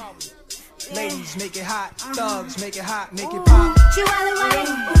no problems. Ladies, make it hot. Thugs, make it hot. Make it pop. Chihuahua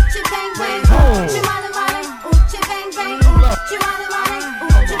wale, oochie bang bang. Chihuahua wale, oochie bang bang. Chihuahua wale,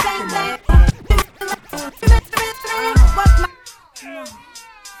 oochie bang bang.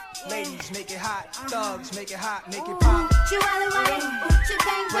 Ladies, make it hot. Thugs, make it hot. Make it pop. Chihuahua wale, oochie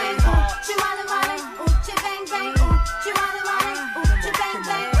bang bang. Chihuahua wale, oochie bang bang. Chihuahua wale, oochie bang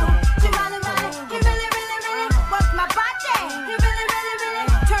bang. Chihuahua wale, he really, really, really work my body. He really, really, really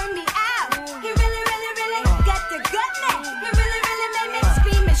turn me out. He really, really, really got the goodness. He really, really made me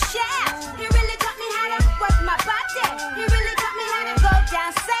scream and shout. He really taught me how to work my body. He really taught me how to go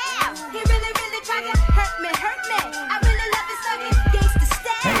down south. He really, really tried to hurt me. I really love his fucking gangsta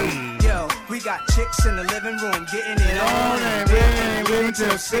style. Yo, we got chicks in the living room getting it on. And we ain't waiting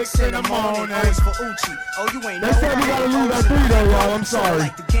till 6 in the morning. Oh, it's for Uchi. Oh, you ain't That's why we gotta lose that 3 though, y'all. I'm sorry.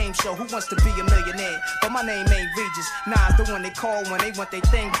 Like the game show, Who Wants to Be a Millionaire? But my name ain't Regis. Nas the one they call when they want they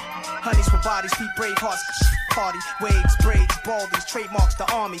thing. Honeys for bodies, feet brave hearts. Party, waves, braids, baldies, trademarks the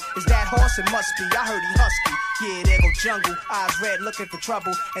army. Is that horse? It must be. I heard he husky. Yeah, there go jungle. Eyes red, looking for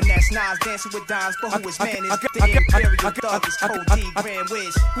trouble. And that's Nas dancing with dimes. But who his man is? The imperial thug is Code D, Grand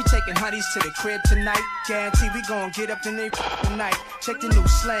Wiz. We taking honeys to the crib tonight. Guarantee we gon' get up in there tonight. Check the new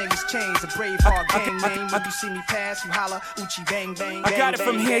slang, it's changed. A brave heart gang name. When you see me pass, you holla, Uchi bang bang. I got it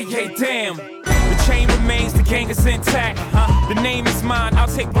from here, yeah, damn. The chain remains, the gang is intact. The name is mine, I'll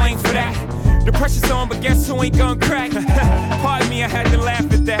take blame for that. The pressure's on, but guess who ain't gonna crack? Pardon me, I had to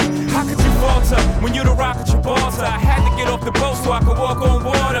laugh at that. How could you falter when you the rock at your balls? I had to get off the boat so I could walk on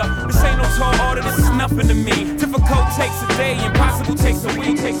water. This ain't no tall order, this is nothing to me. Difficult takes a day, impossible takes a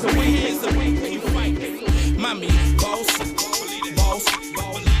week, takes a week. Mommy, boss,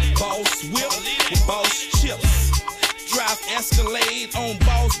 whip with boss chips. Drive Escalade on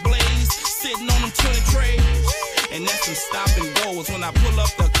boss blaze, sitting on them 20 trays. And that's some stop and goes. When I pull up,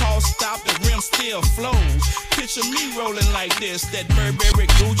 the car stop, the rim still flows. Picture me rolling like this, that Burberry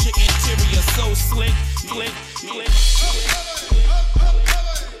Gucci interior so slick, click, click.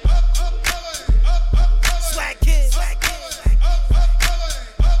 Swag kids,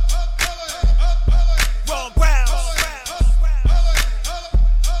 raw grounds,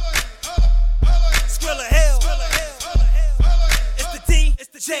 Skrilla Hill. It's the D, it's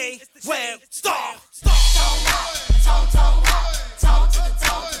the J, Web Star.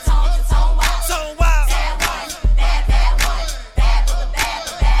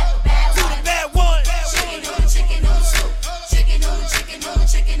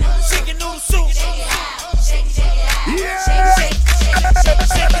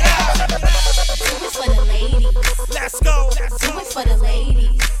 Let's go. Do it for the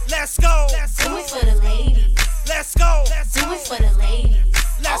ladies. Let's go. Do it for the ladies. Let's go. Do it for the ladies.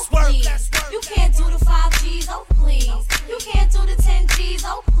 Let's work. You can't do the 5 G's, oh please. You can't do the 10 G's,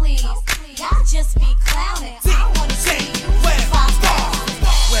 oh please. Y'all just be clowning. I wanna see you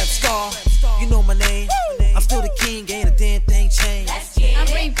Web Star, you know my name. I'm still the king, ain't a damn thing changed. I'm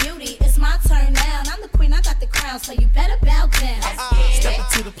Ray Beauty, it's my turn now. I'm the queen, I got the crown, so you better bow down. Stepping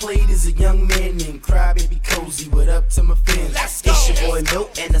to the plate is a young man named Crybaby Cozy with Up to My Fins. It's your boy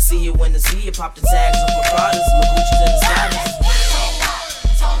Milt, and I see you when I see you. Pop the tags of my brothers, my Gucci's and the stylist.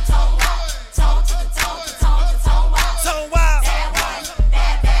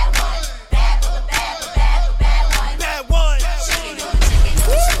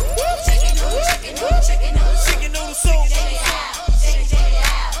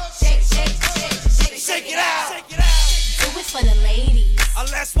 For the ladies.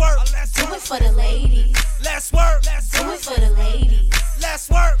 Let's work. Do it for the ladies. Let's work. Do it for the ladies. Let's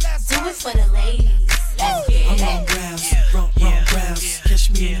work. Do it for the ladies. Let's get I'm on grounds, wrong grounds. Catch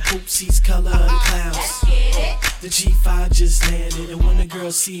me in the poop seats, color of the clouds. The G5 just landed, and when the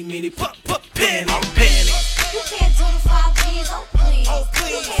girls see me, they panic. You can't do the 5 G's, oh please.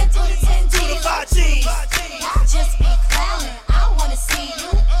 You can't do the 10 G's, the 5 G's. Y'all just be clowning. I wanna see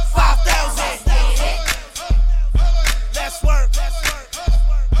you 5,000. Let's work.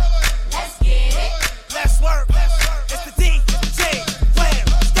 Let's get it. Let's work. It's the DJ Web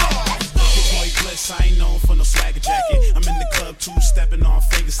Star. Your boy Bliss, I ain't known for no swagger jacket. I'm in the club two-stepping on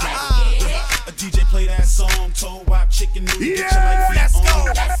finger snapping. A DJ play that song, toe wop, chicken noodle, get your life Let's on. go.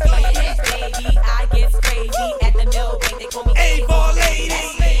 Let's get it, baby. I get crazy at the middleweight. They call me A-ball lady.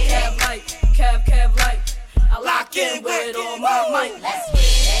 Kev light. I Lock in with all my might. Let's get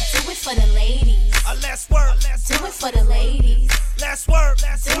it. Do it for the ladies. Let's work. Do it for the ladies. Let's work. Do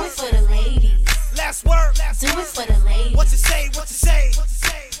it for the ladies. Last word. Do it for the ladies. What you say?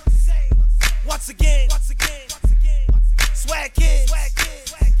 Once again. Swag Kids.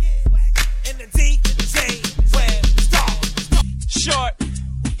 In the DJ Web Star. Short,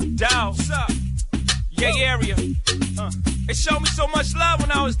 down, Yay area. They showed me so much love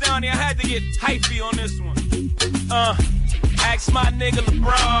when I was down there. I had to get hypey on this one. Ask my nigga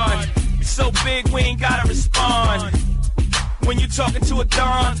LeBron. It's so big we ain't gotta respond. When you talking to a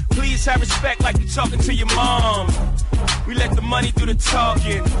Don, please have respect like you talking to your mom. We let the money do the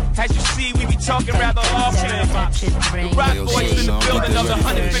talking. As you see, we be talking rather often. The Rock Boys in the building of the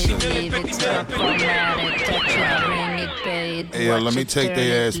 150 million, 50 million. Hey, yo, let me take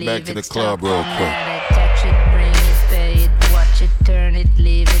their ass back to the club real quick. Touch it, bring it, pay it, watch it, turn it,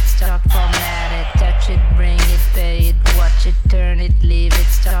 leave it, start formatted. Touch it, bring it, pay it, watch it, turn it, leave it,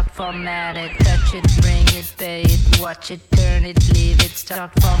 start formatted. Touch it, bring it, pay it, watch it, turn it, leave it,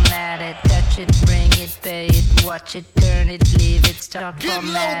 start formatted. Touch it, bring it, pay it, watch it, turn it, leave it, start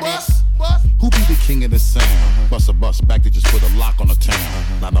formatted. Who be the king of the sound? Bust a bus back to just put a lock on the town.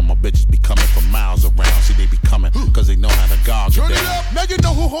 Now that my bitches be coming from miles around. See, they be coming cause they know how to guard Turn it it up, now you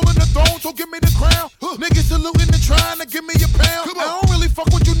know who holding the throne, so give me the crown. Niggas saluting and trying to give me a pound. I don't really fuck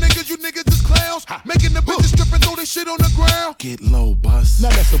with you niggas is clowns. Making the bitches strip and throw this shit on the ground. Get low, bus. Now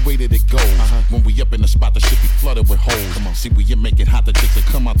that's the way that it goes. When we up in the spot, the shit be flooded with holes. Come on, see, we make it hot, the chicks that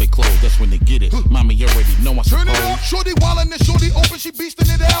come out they clothes. That's when they get it. Mommy, you already know I Turn suppose. it up, shorty wildin' and shorty open, she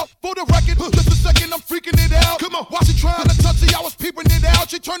beastin' it out. For the record, just a second, I'm freaking it out. Come on, while she trying to touch it, I was peeping it out.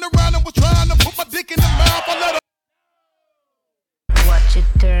 She turned around and was trying to put my dick in her mouth. I let her. Watch it,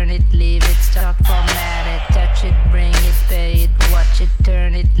 turn it, leave it, start formatted. Touch it, bring it, pay it, watch it,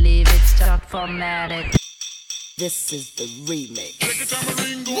 turn it, leave it, start formatted. This is the remix. This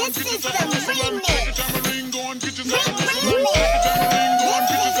is the remix.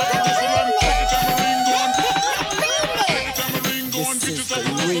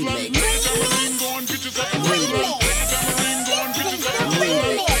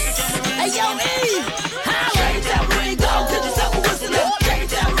 Hey, yo, Eve! Shake it down, ring, go, get yourself a whistle. Shake it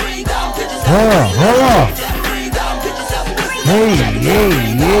down, ring, go, get yourself a whistle. Hold on. Hey.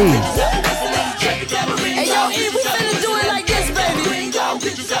 Hey, yo, Eve, we finna do it like this, baby. Ring, go,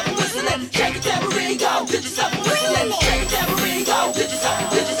 get yourself a whistle. Shake it down, ring, go, get yourself a whistle. Shake it down, ring, go, get yourself a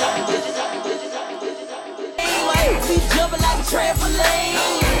whistle. We jumping like a trampoline.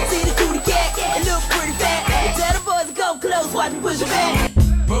 See the cootie cat, it look pretty fat. Tell the boys to come close, watch me push it back.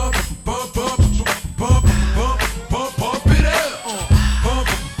 Bump it up.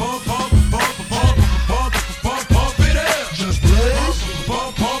 Bump it up. Just blaze.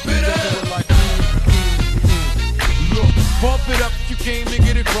 Bump it up. Look, bump it up. You came to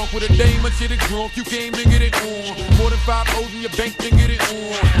get it drunk with a dame and shit it drunk. You came to get it on. More than 5 O's in your bank to get it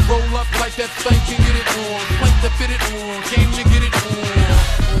on. Roll up like that thing can get it on. Plank to fit it on. Came to get it on.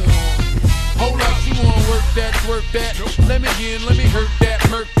 Hold up, she wanna work that, twerk that. Let me hurt that,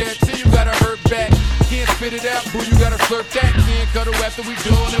 murk that. See, you gotta hurt back. Can't spit it out, boo, you gotta slurp that. Can't cut her after we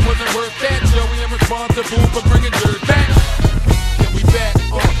done, it wasn't worth that. Joey, I'm responsible for bringing dirt back. Yeah, we back,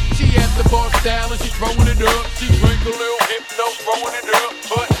 she at the bar style and she throwing it up. She drink a little hypno, throwing it up.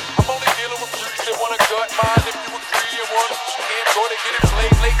 But I'm only dealing with freaks that wanna cut mine. If you agree and want, can't go to get it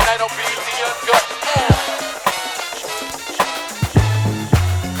played late night on BET Uncut.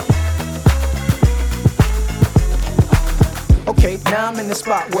 Okay, now I'm in the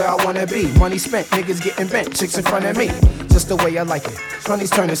spot where I wanna be. Money spent, niggas getting bent, chicks in front of me. Just the way I like it.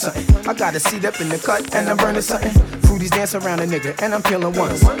 Money's turning something. I got a seat up in the cut and I'm burning something. Fruities dance around a nigga and I'm peeling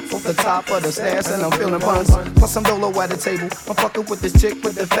ones. Off the top of the stairs and I'm feeling buns. Plus I'm dolo at the table. I'm fucking with this chick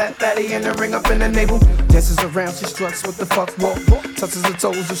with the fat fatty and the ring up in the navel. Dances around, she struts with the fuck walk. Touches her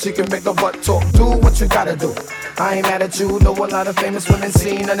toes so she can make her butt talk. Do what you gotta do. I ain't mad at you. Know a lot of famous women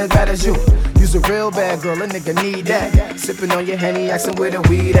seen none as bad as you. You's a real bad girl, a nigga need that. Sipping on your Henny, asking where the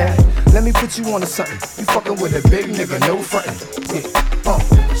weed at. Let me put you on to something. You fucking with a big nigga, no frontin'. Yeah,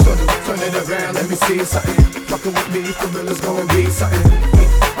 so turn it around, let me see something. Fucking with me, for real, it's gonna be something.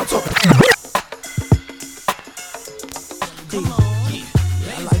 Yeah, I'm talking.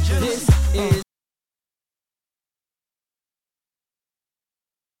 This is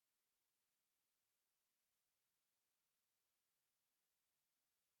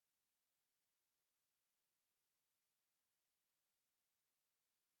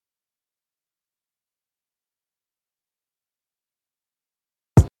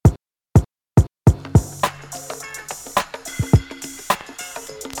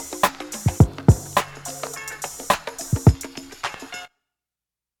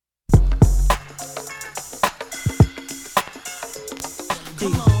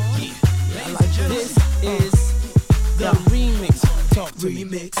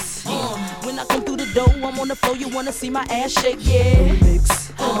Remix. When I come through the door, I'm on the floor, you wanna see my ass shake, yeah.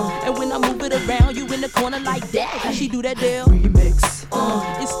 Remix. And when I move it around, you in the corner like that. How she do that deal? Remix.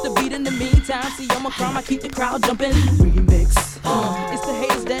 It's the beat in the meantime. See, I'm a crime, I keep the crowd jumping. Remix. It's the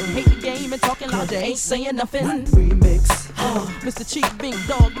haters that hate the game and talking loud, you ain't saying nothing. Remix. Mr. Chief, Big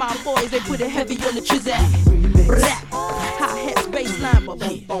Dog, my boys, they put it heavy on the trizzy. Rap, hi-hats, bassline,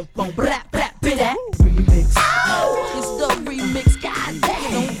 boom, boom, boom, rap, rap, bit that. Remix. It's the remix, god damn,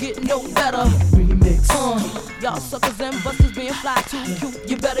 it don't get no better. Remix. Y'all suckers and busters being fly too cute,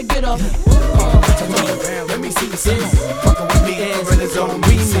 you better get up. Let me see this. Fucking with me, Gorillas on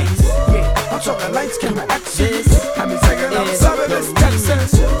remix. Yeah, I'm talking lights, camera, action. Have me taking up Southern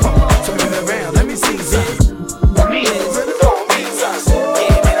Texas. Turn around, let me see this.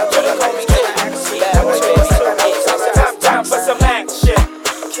 Time for some action.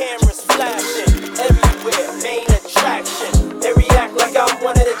 Cameras flashing everywhere, main attraction. They react like I'm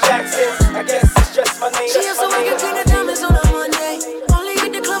one of the Jacksons. I guess it's just my name. She used to work and clean the diamonds on a Monday. Only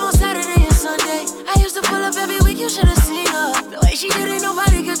hit the club on Saturday and Sunday. I used to pull up every week, you should have seen her. The way she did it,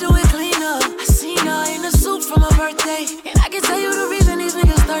 nobody could do it cleaner. I seen her in a suit for my birthday, and I can tell you the reason these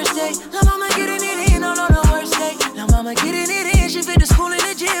niggas thirsty. La mama getting it in on the worst day. La mama getting it in, she fit the school and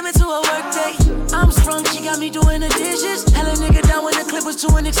the gym into a work day. I'm sprung, she got me doing the dishes. Hella nigga down when the clip was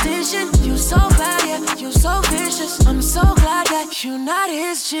to an extension. You so bad, yeah, you so vicious. I'm so glad that you not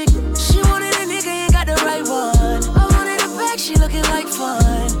his chick. She wanted a nigga, ain't got the right one. I wanted a back, she looking like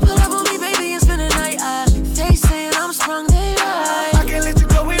fun. Pull up on me, baby, and spend the night. They saying I'm sprung, they right. I can't let you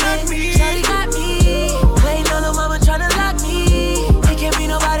go without me. Shawty got me. Waiting on the mama tryna lock me. It can't be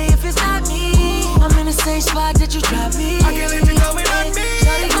nobody if it's not me. I'm in the same spot that you dropped me. I can't let you go without me.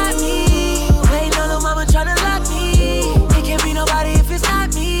 Shawty got me. Waiting on the mama tryna lock me. It can't be nobody if it's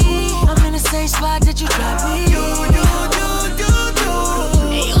not me. I'm in the same spot that you dropped me.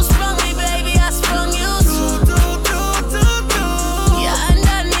 And you sprung me, baby, I sprung you too. Yeah,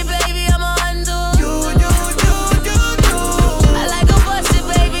 undone me, baby, I'ma undo. I like a bust it,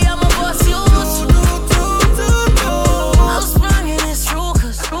 baby, I'ma bust you too. I'm sprung in this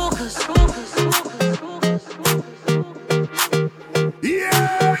ruckus.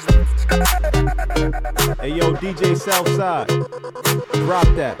 Yeah. Hey yo, DJ Southside, drop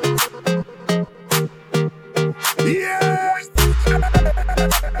that. Yeah.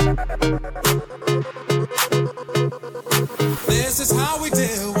 This is how we do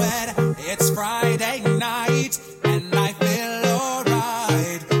it. It's Friday night, and I feel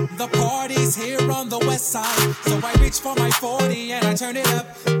alright. The party's here on the west side, so I reach for my 40 and I turn it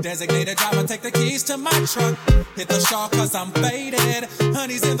up. Designated driver, take the keys to my truck. Hit the shawl cause I'm faded.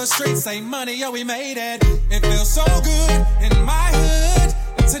 Honey's in the streets, say money, yo, we made it. It feels so good in my hood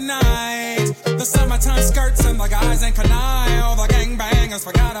tonight. The summertime skirts and the guys ain't canine. All the gangbangers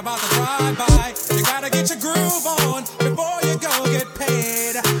forgot about the drive-by. You gotta get your groove on before you go get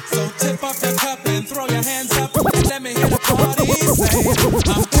paid. So tip up your cup and throw your hands up. Let me hear the party say,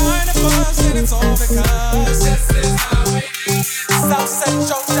 I'm kinda buzzed and it's all because this is how we do it. Southside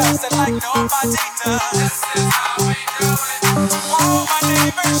Joe does it like nobody does. This is how we do it. Oh, my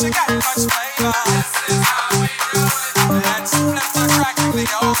neighbor, she got much flavor. This is how we do it. Let's flip the crack in the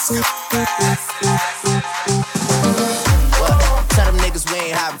old school. What? Tell them niggas we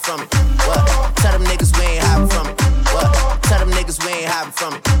ain't hiding from it. What? Tell them niggas we ain't hiding from it. What? Tell them niggas we ain't hiding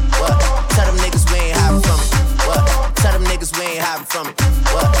from it. What? Tell them niggas we ain't hiding from it. What? Tell them niggas we ain't hiding from it.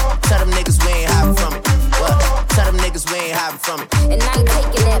 What? Tell them niggas we ain't hiding from it. What? Tell them niggas we ain't hiding from it. And I ain't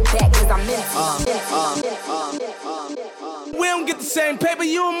taking that back cause I'm We don't get the same paper,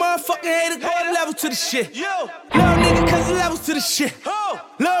 you a motherfucking hater, go the levels to the shit. Yo, little nigga, cause the levels to the shit.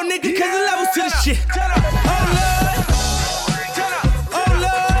 Little nigga, cause the levels to the shit. Oh Lord, turn up, oh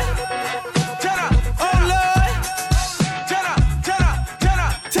Lord, turn up, oh Lord, turn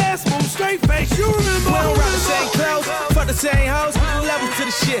up, smooth, straight face, you remember. We don't rock the same clothes, fuck the same hoes, levels to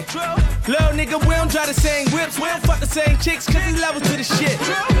the shit. Little nigga, we don't drive the same whips, we don't fuck the same chicks, cause it's levels to the shit.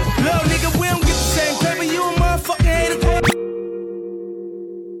 Little nigga, we don't get the same paper, you a motherfucking hater.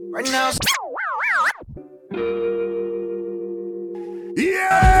 Right now,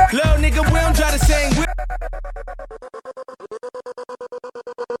 yeah. Little nigga, we don't try the same whip.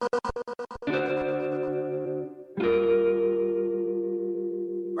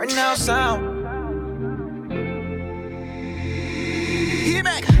 Right now, sound. Get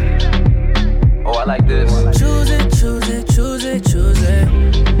back. Oh, I like this. Choose it, choose it, choose it, choose it.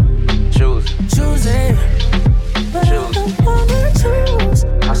 Choose. Choose it. But I don't wanna choose.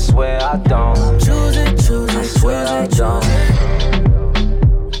 I swear I don't. Choose it, choose it, choose it, choose it.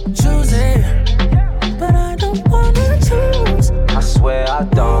 Choose it. But I don't wanna choose. I swear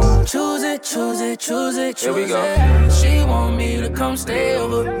Here we go. She want me to come stay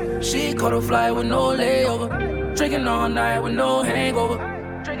over. She caught a flight with no layover. Drinking all night with no hangover.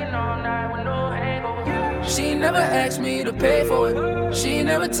 She never asked me to pay for it. She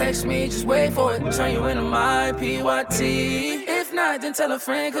never text me, just wait for it. Turn you into my PYT. If not, then tell a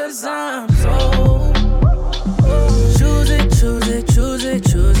friend, cause I'm so. Choose it, choose it, choose it,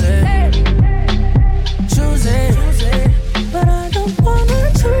 choose it. Choose it. But I don't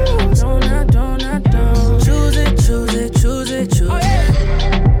wanna choose. Don't. Choose it, choose it, choose it, choose it.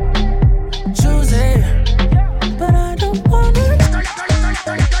 Choose it. But I don't wanna.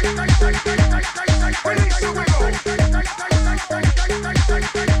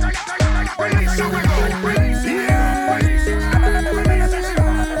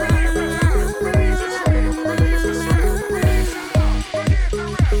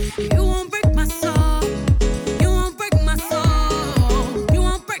 You won't break my soul. You won't break my soul. You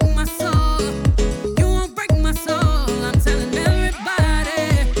won't break my soul. You won't break my soul. I'm telling everybody,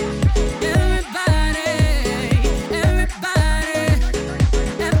 everybody.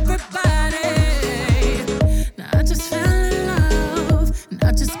 Now I just fell in love. And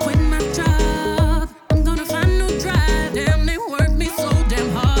I just quit my job. I'm gonna find no drive. Damn, they work me so damn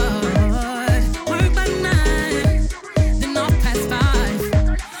hard. Work by 9, then off past 5.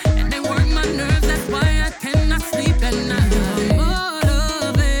 And they work my nerves, that's why I cannot sleep at night.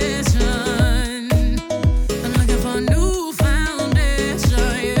 Motivation. I'm looking for a new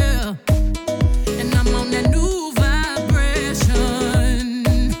foundation, yeah. And I'm on that new vibration.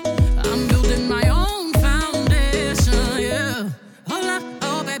 I'm building my own foundation, yeah. Hold up,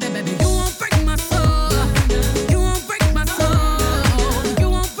 oh baby, you won't break my soul. You won't break my soul. You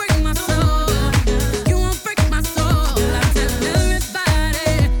won't break my soul. You won't break my soul. I'm telling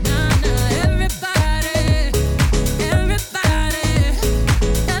everybody,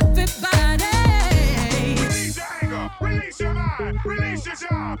 Release your anger, release your mind, release your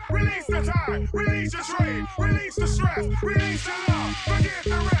job, release the time, release your trade, release the stress, release your love, forget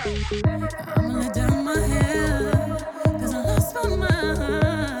the rest. I'ma let down my head, cause I lost my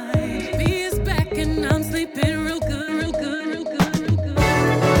mind. B is back and I'm sleeping real good, real good, real good, real good.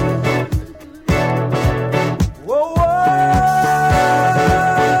 Whoa,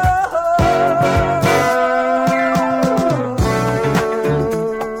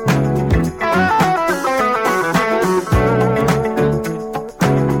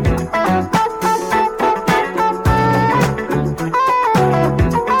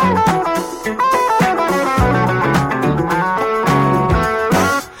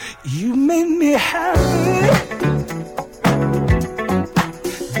 You made me happy.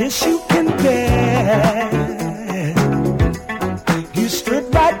 This you can get. You stood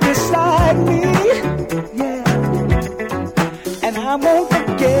right beside me, yeah, and I won't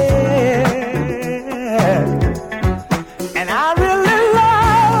forget. And I really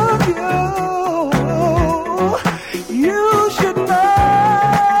love you. You should know.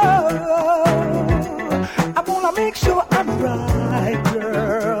 I wanna make sure I'm right,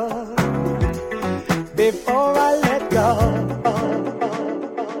 girl, before I let go.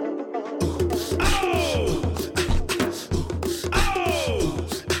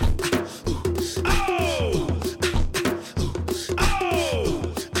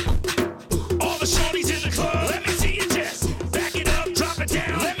 all the shorties in the club, let me see you just back it up, drop it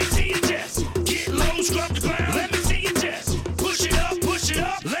down, let me see you just get low, scrub the ground, let me see you just push it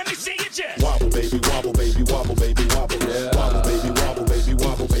up, let me see you just Wobble, baby, wobble, baby, wobble, baby, wobble. Yeah. Wobble, baby, wobble, baby,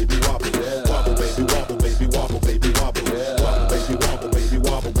 wobble, baby, wobble. Yeah. Wobble, baby, wobble, baby, wobble, baby, wobble. Yeah. Wobble, baby, wobble, baby,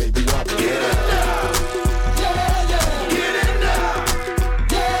 wobble, baby, wobble. Get it now, yeah, yeah, get it now,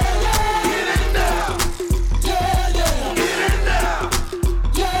 yeah, yeah, get it now, yeah, yeah, get it now,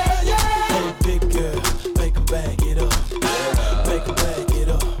 yeah, yeah. Hey, big girl, make 'em bag it up. Make 'em bag it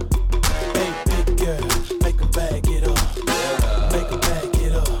up. Hey, big girl, make 'em bag it up. Make 'em bag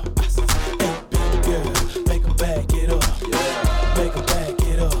it up. Hey, big girl, make 'em bag it up. Make 'em bag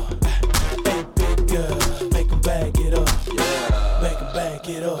it up. Hey, big girl, make 'em bag it up. Make 'em bag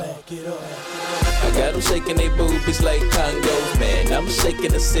it up. Bag it up. I got them shaking they boobies like Congos, man. I'm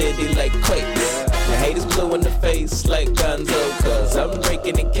shaking the city like quakes. The haters blue in the face like Gonzo, cause I'm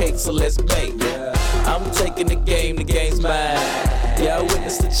breaking the cake, so let's bake. I'm taking the game's mine. Y'all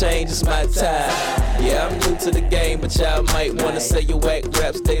witness the change, it's my time. Yeah, I'm new to the game, but y'all might wanna say you whack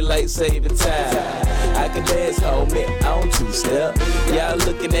raps, daylight saving time. I can dance, homie, on two-step. Y'all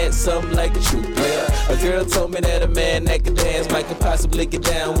looking at something like a true player. A girl told me that a man that can dance might could possibly get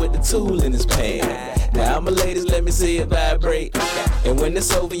down with the tool in his pants. Now Mama ladies, let me see it vibrate. And when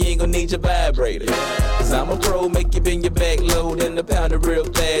it's over, you ain't gonna need your vibrator. Cause I'm a pro, make you bend your back low, then the pound it real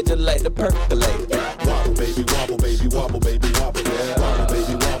fast, just like the percolate. Wobble, baby, wobble, baby, wobble, baby, wobble. Yeah. Wobble,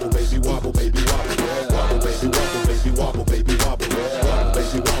 baby, wobble, baby, wobble, baby, wobble. Yeah. Wobble, baby, wobble, baby, wobble, baby, wobble. Yeah. Wobble,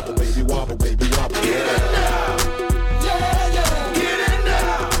 baby, wobble, baby, wobble, baby, wobble. Get it now. Yeah, yeah. Get it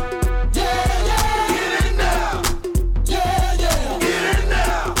now. Yeah, yeah. Get it now. Yeah, yeah. Get it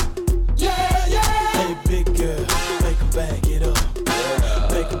now. Yeah, yeah. Hey, big girl, make 'em back it up.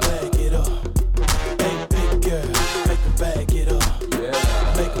 Make 'em back it up. Hey, big girl, make 'em back it up.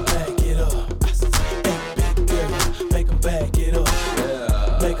 Make 'em back it up. Hey, big girl, make 'em back it up.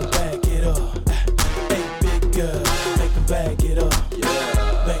 Make 'em back it up. Hey, big girl, make 'em back it up.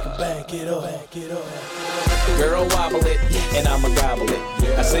 Make 'em back it up. Back it up. Girl, wobble it, and I'ma gobble it.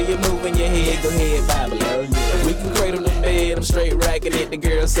 I see you moving your head, go ahead, bobble it. We can cradle the bed, I'm straight rocking it. The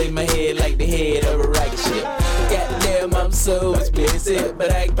girl say my head like the head of a rocket ship. Goddamn, I'm so explicit,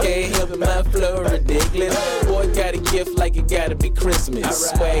 but I can't help it, my flow ridiculous. Boy, got a gift like it gotta be Christmas.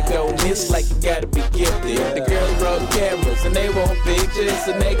 Swag don't miss like it gotta be gifted. The girls brought cameras, and they want pictures,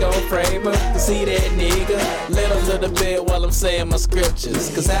 and they gon' frame them to see that nigga. Let them to the bed while I'm saying my scriptures.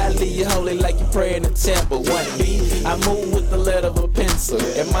 Cause I leave you holy like you pray in the temple. One beat, I move with the lead of a pencil.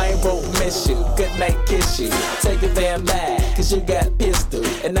 And my won't miss you, good night kiss you. Take a damn back, cause you got pistol.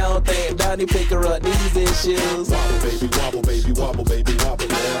 And I don't think Donnie pick her up these issues. Wobble, baby, wobble, baby, wobble, baby, wobble.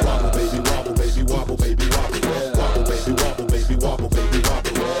 Yeah. Wobble, baby, wobble, baby, wobble, baby, wobble. Yeah. Wobble, baby, wobble, baby, wobble, baby,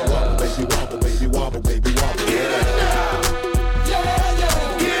 wobble. Yeah. Wobble, baby, wobble, baby, wobble, baby, wobble. Get it now. Yeah,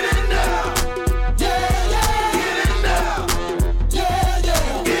 yeah. Get it now. Yeah, yeah. Get it now. Yeah,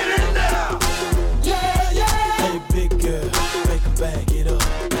 yeah. Get it now. Yeah, yeah. Hey, big girl, make 'em back it up.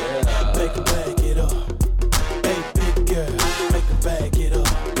 Make 'em back it up. Hey, big girl, make 'em back it up.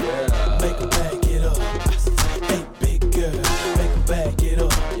 Make 'em back it up. Hey, big girl, make 'em back it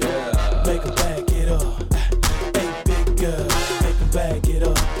up. Make 'em back it up. Hey, big girl, make 'em back it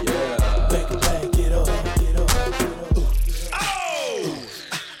up. Make 'em back it up.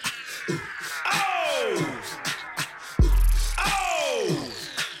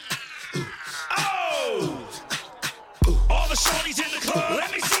 All the shorties in the club,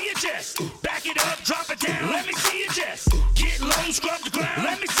 let me see you just back it up, drop it down, let me see you just get low, scrub the ground,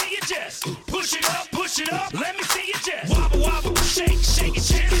 let me see you just push it up, let me see you just wobble, wobble, shake, shake it,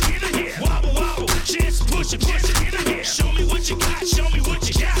 just give it here, wobble, wobble, just push it, give it here, show me what you got, show me what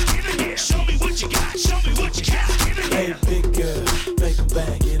you got, give it here, show me what you got, show me what you got, give it here. Hey, big girl, make 'em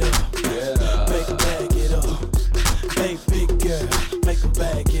back it up. Make 'em back it up. Hey, big girl, make 'em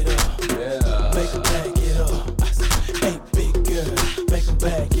back it up. Make 'em back it up. Hey, big girl, make 'em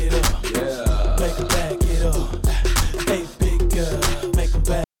back it up. Make 'em back it up. Hey, big girl, make 'em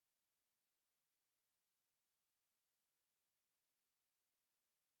back.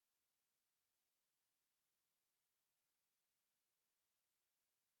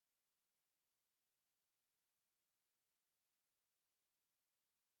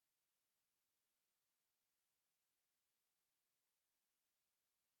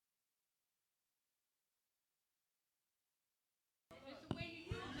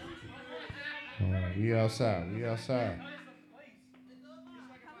 We outside. We outside.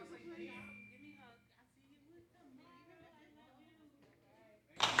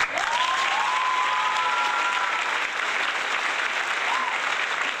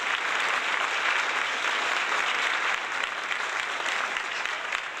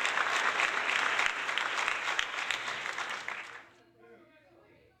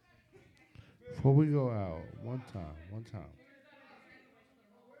 Before we go out, one time. One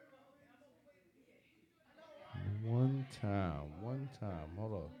time.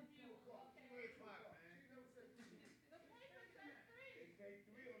 Hold on.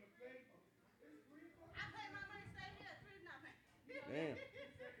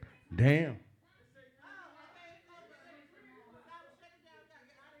 Damn.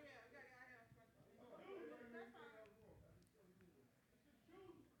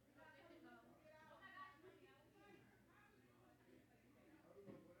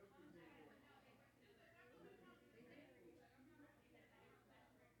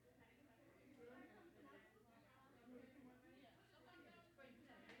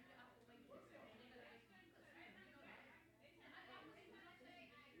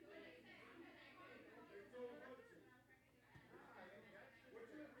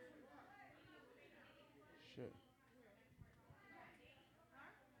 Shit.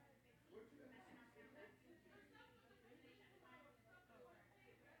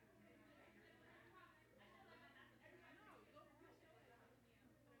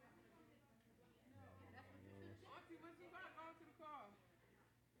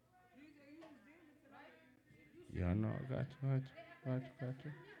 Yeah, no, I got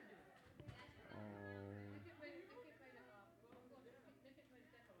you.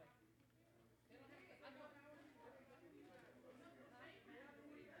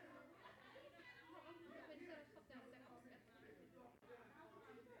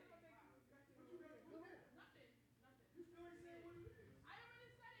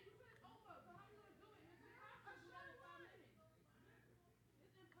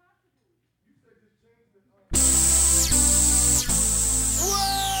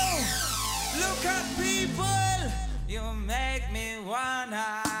 Whoa! Look at people, you make me want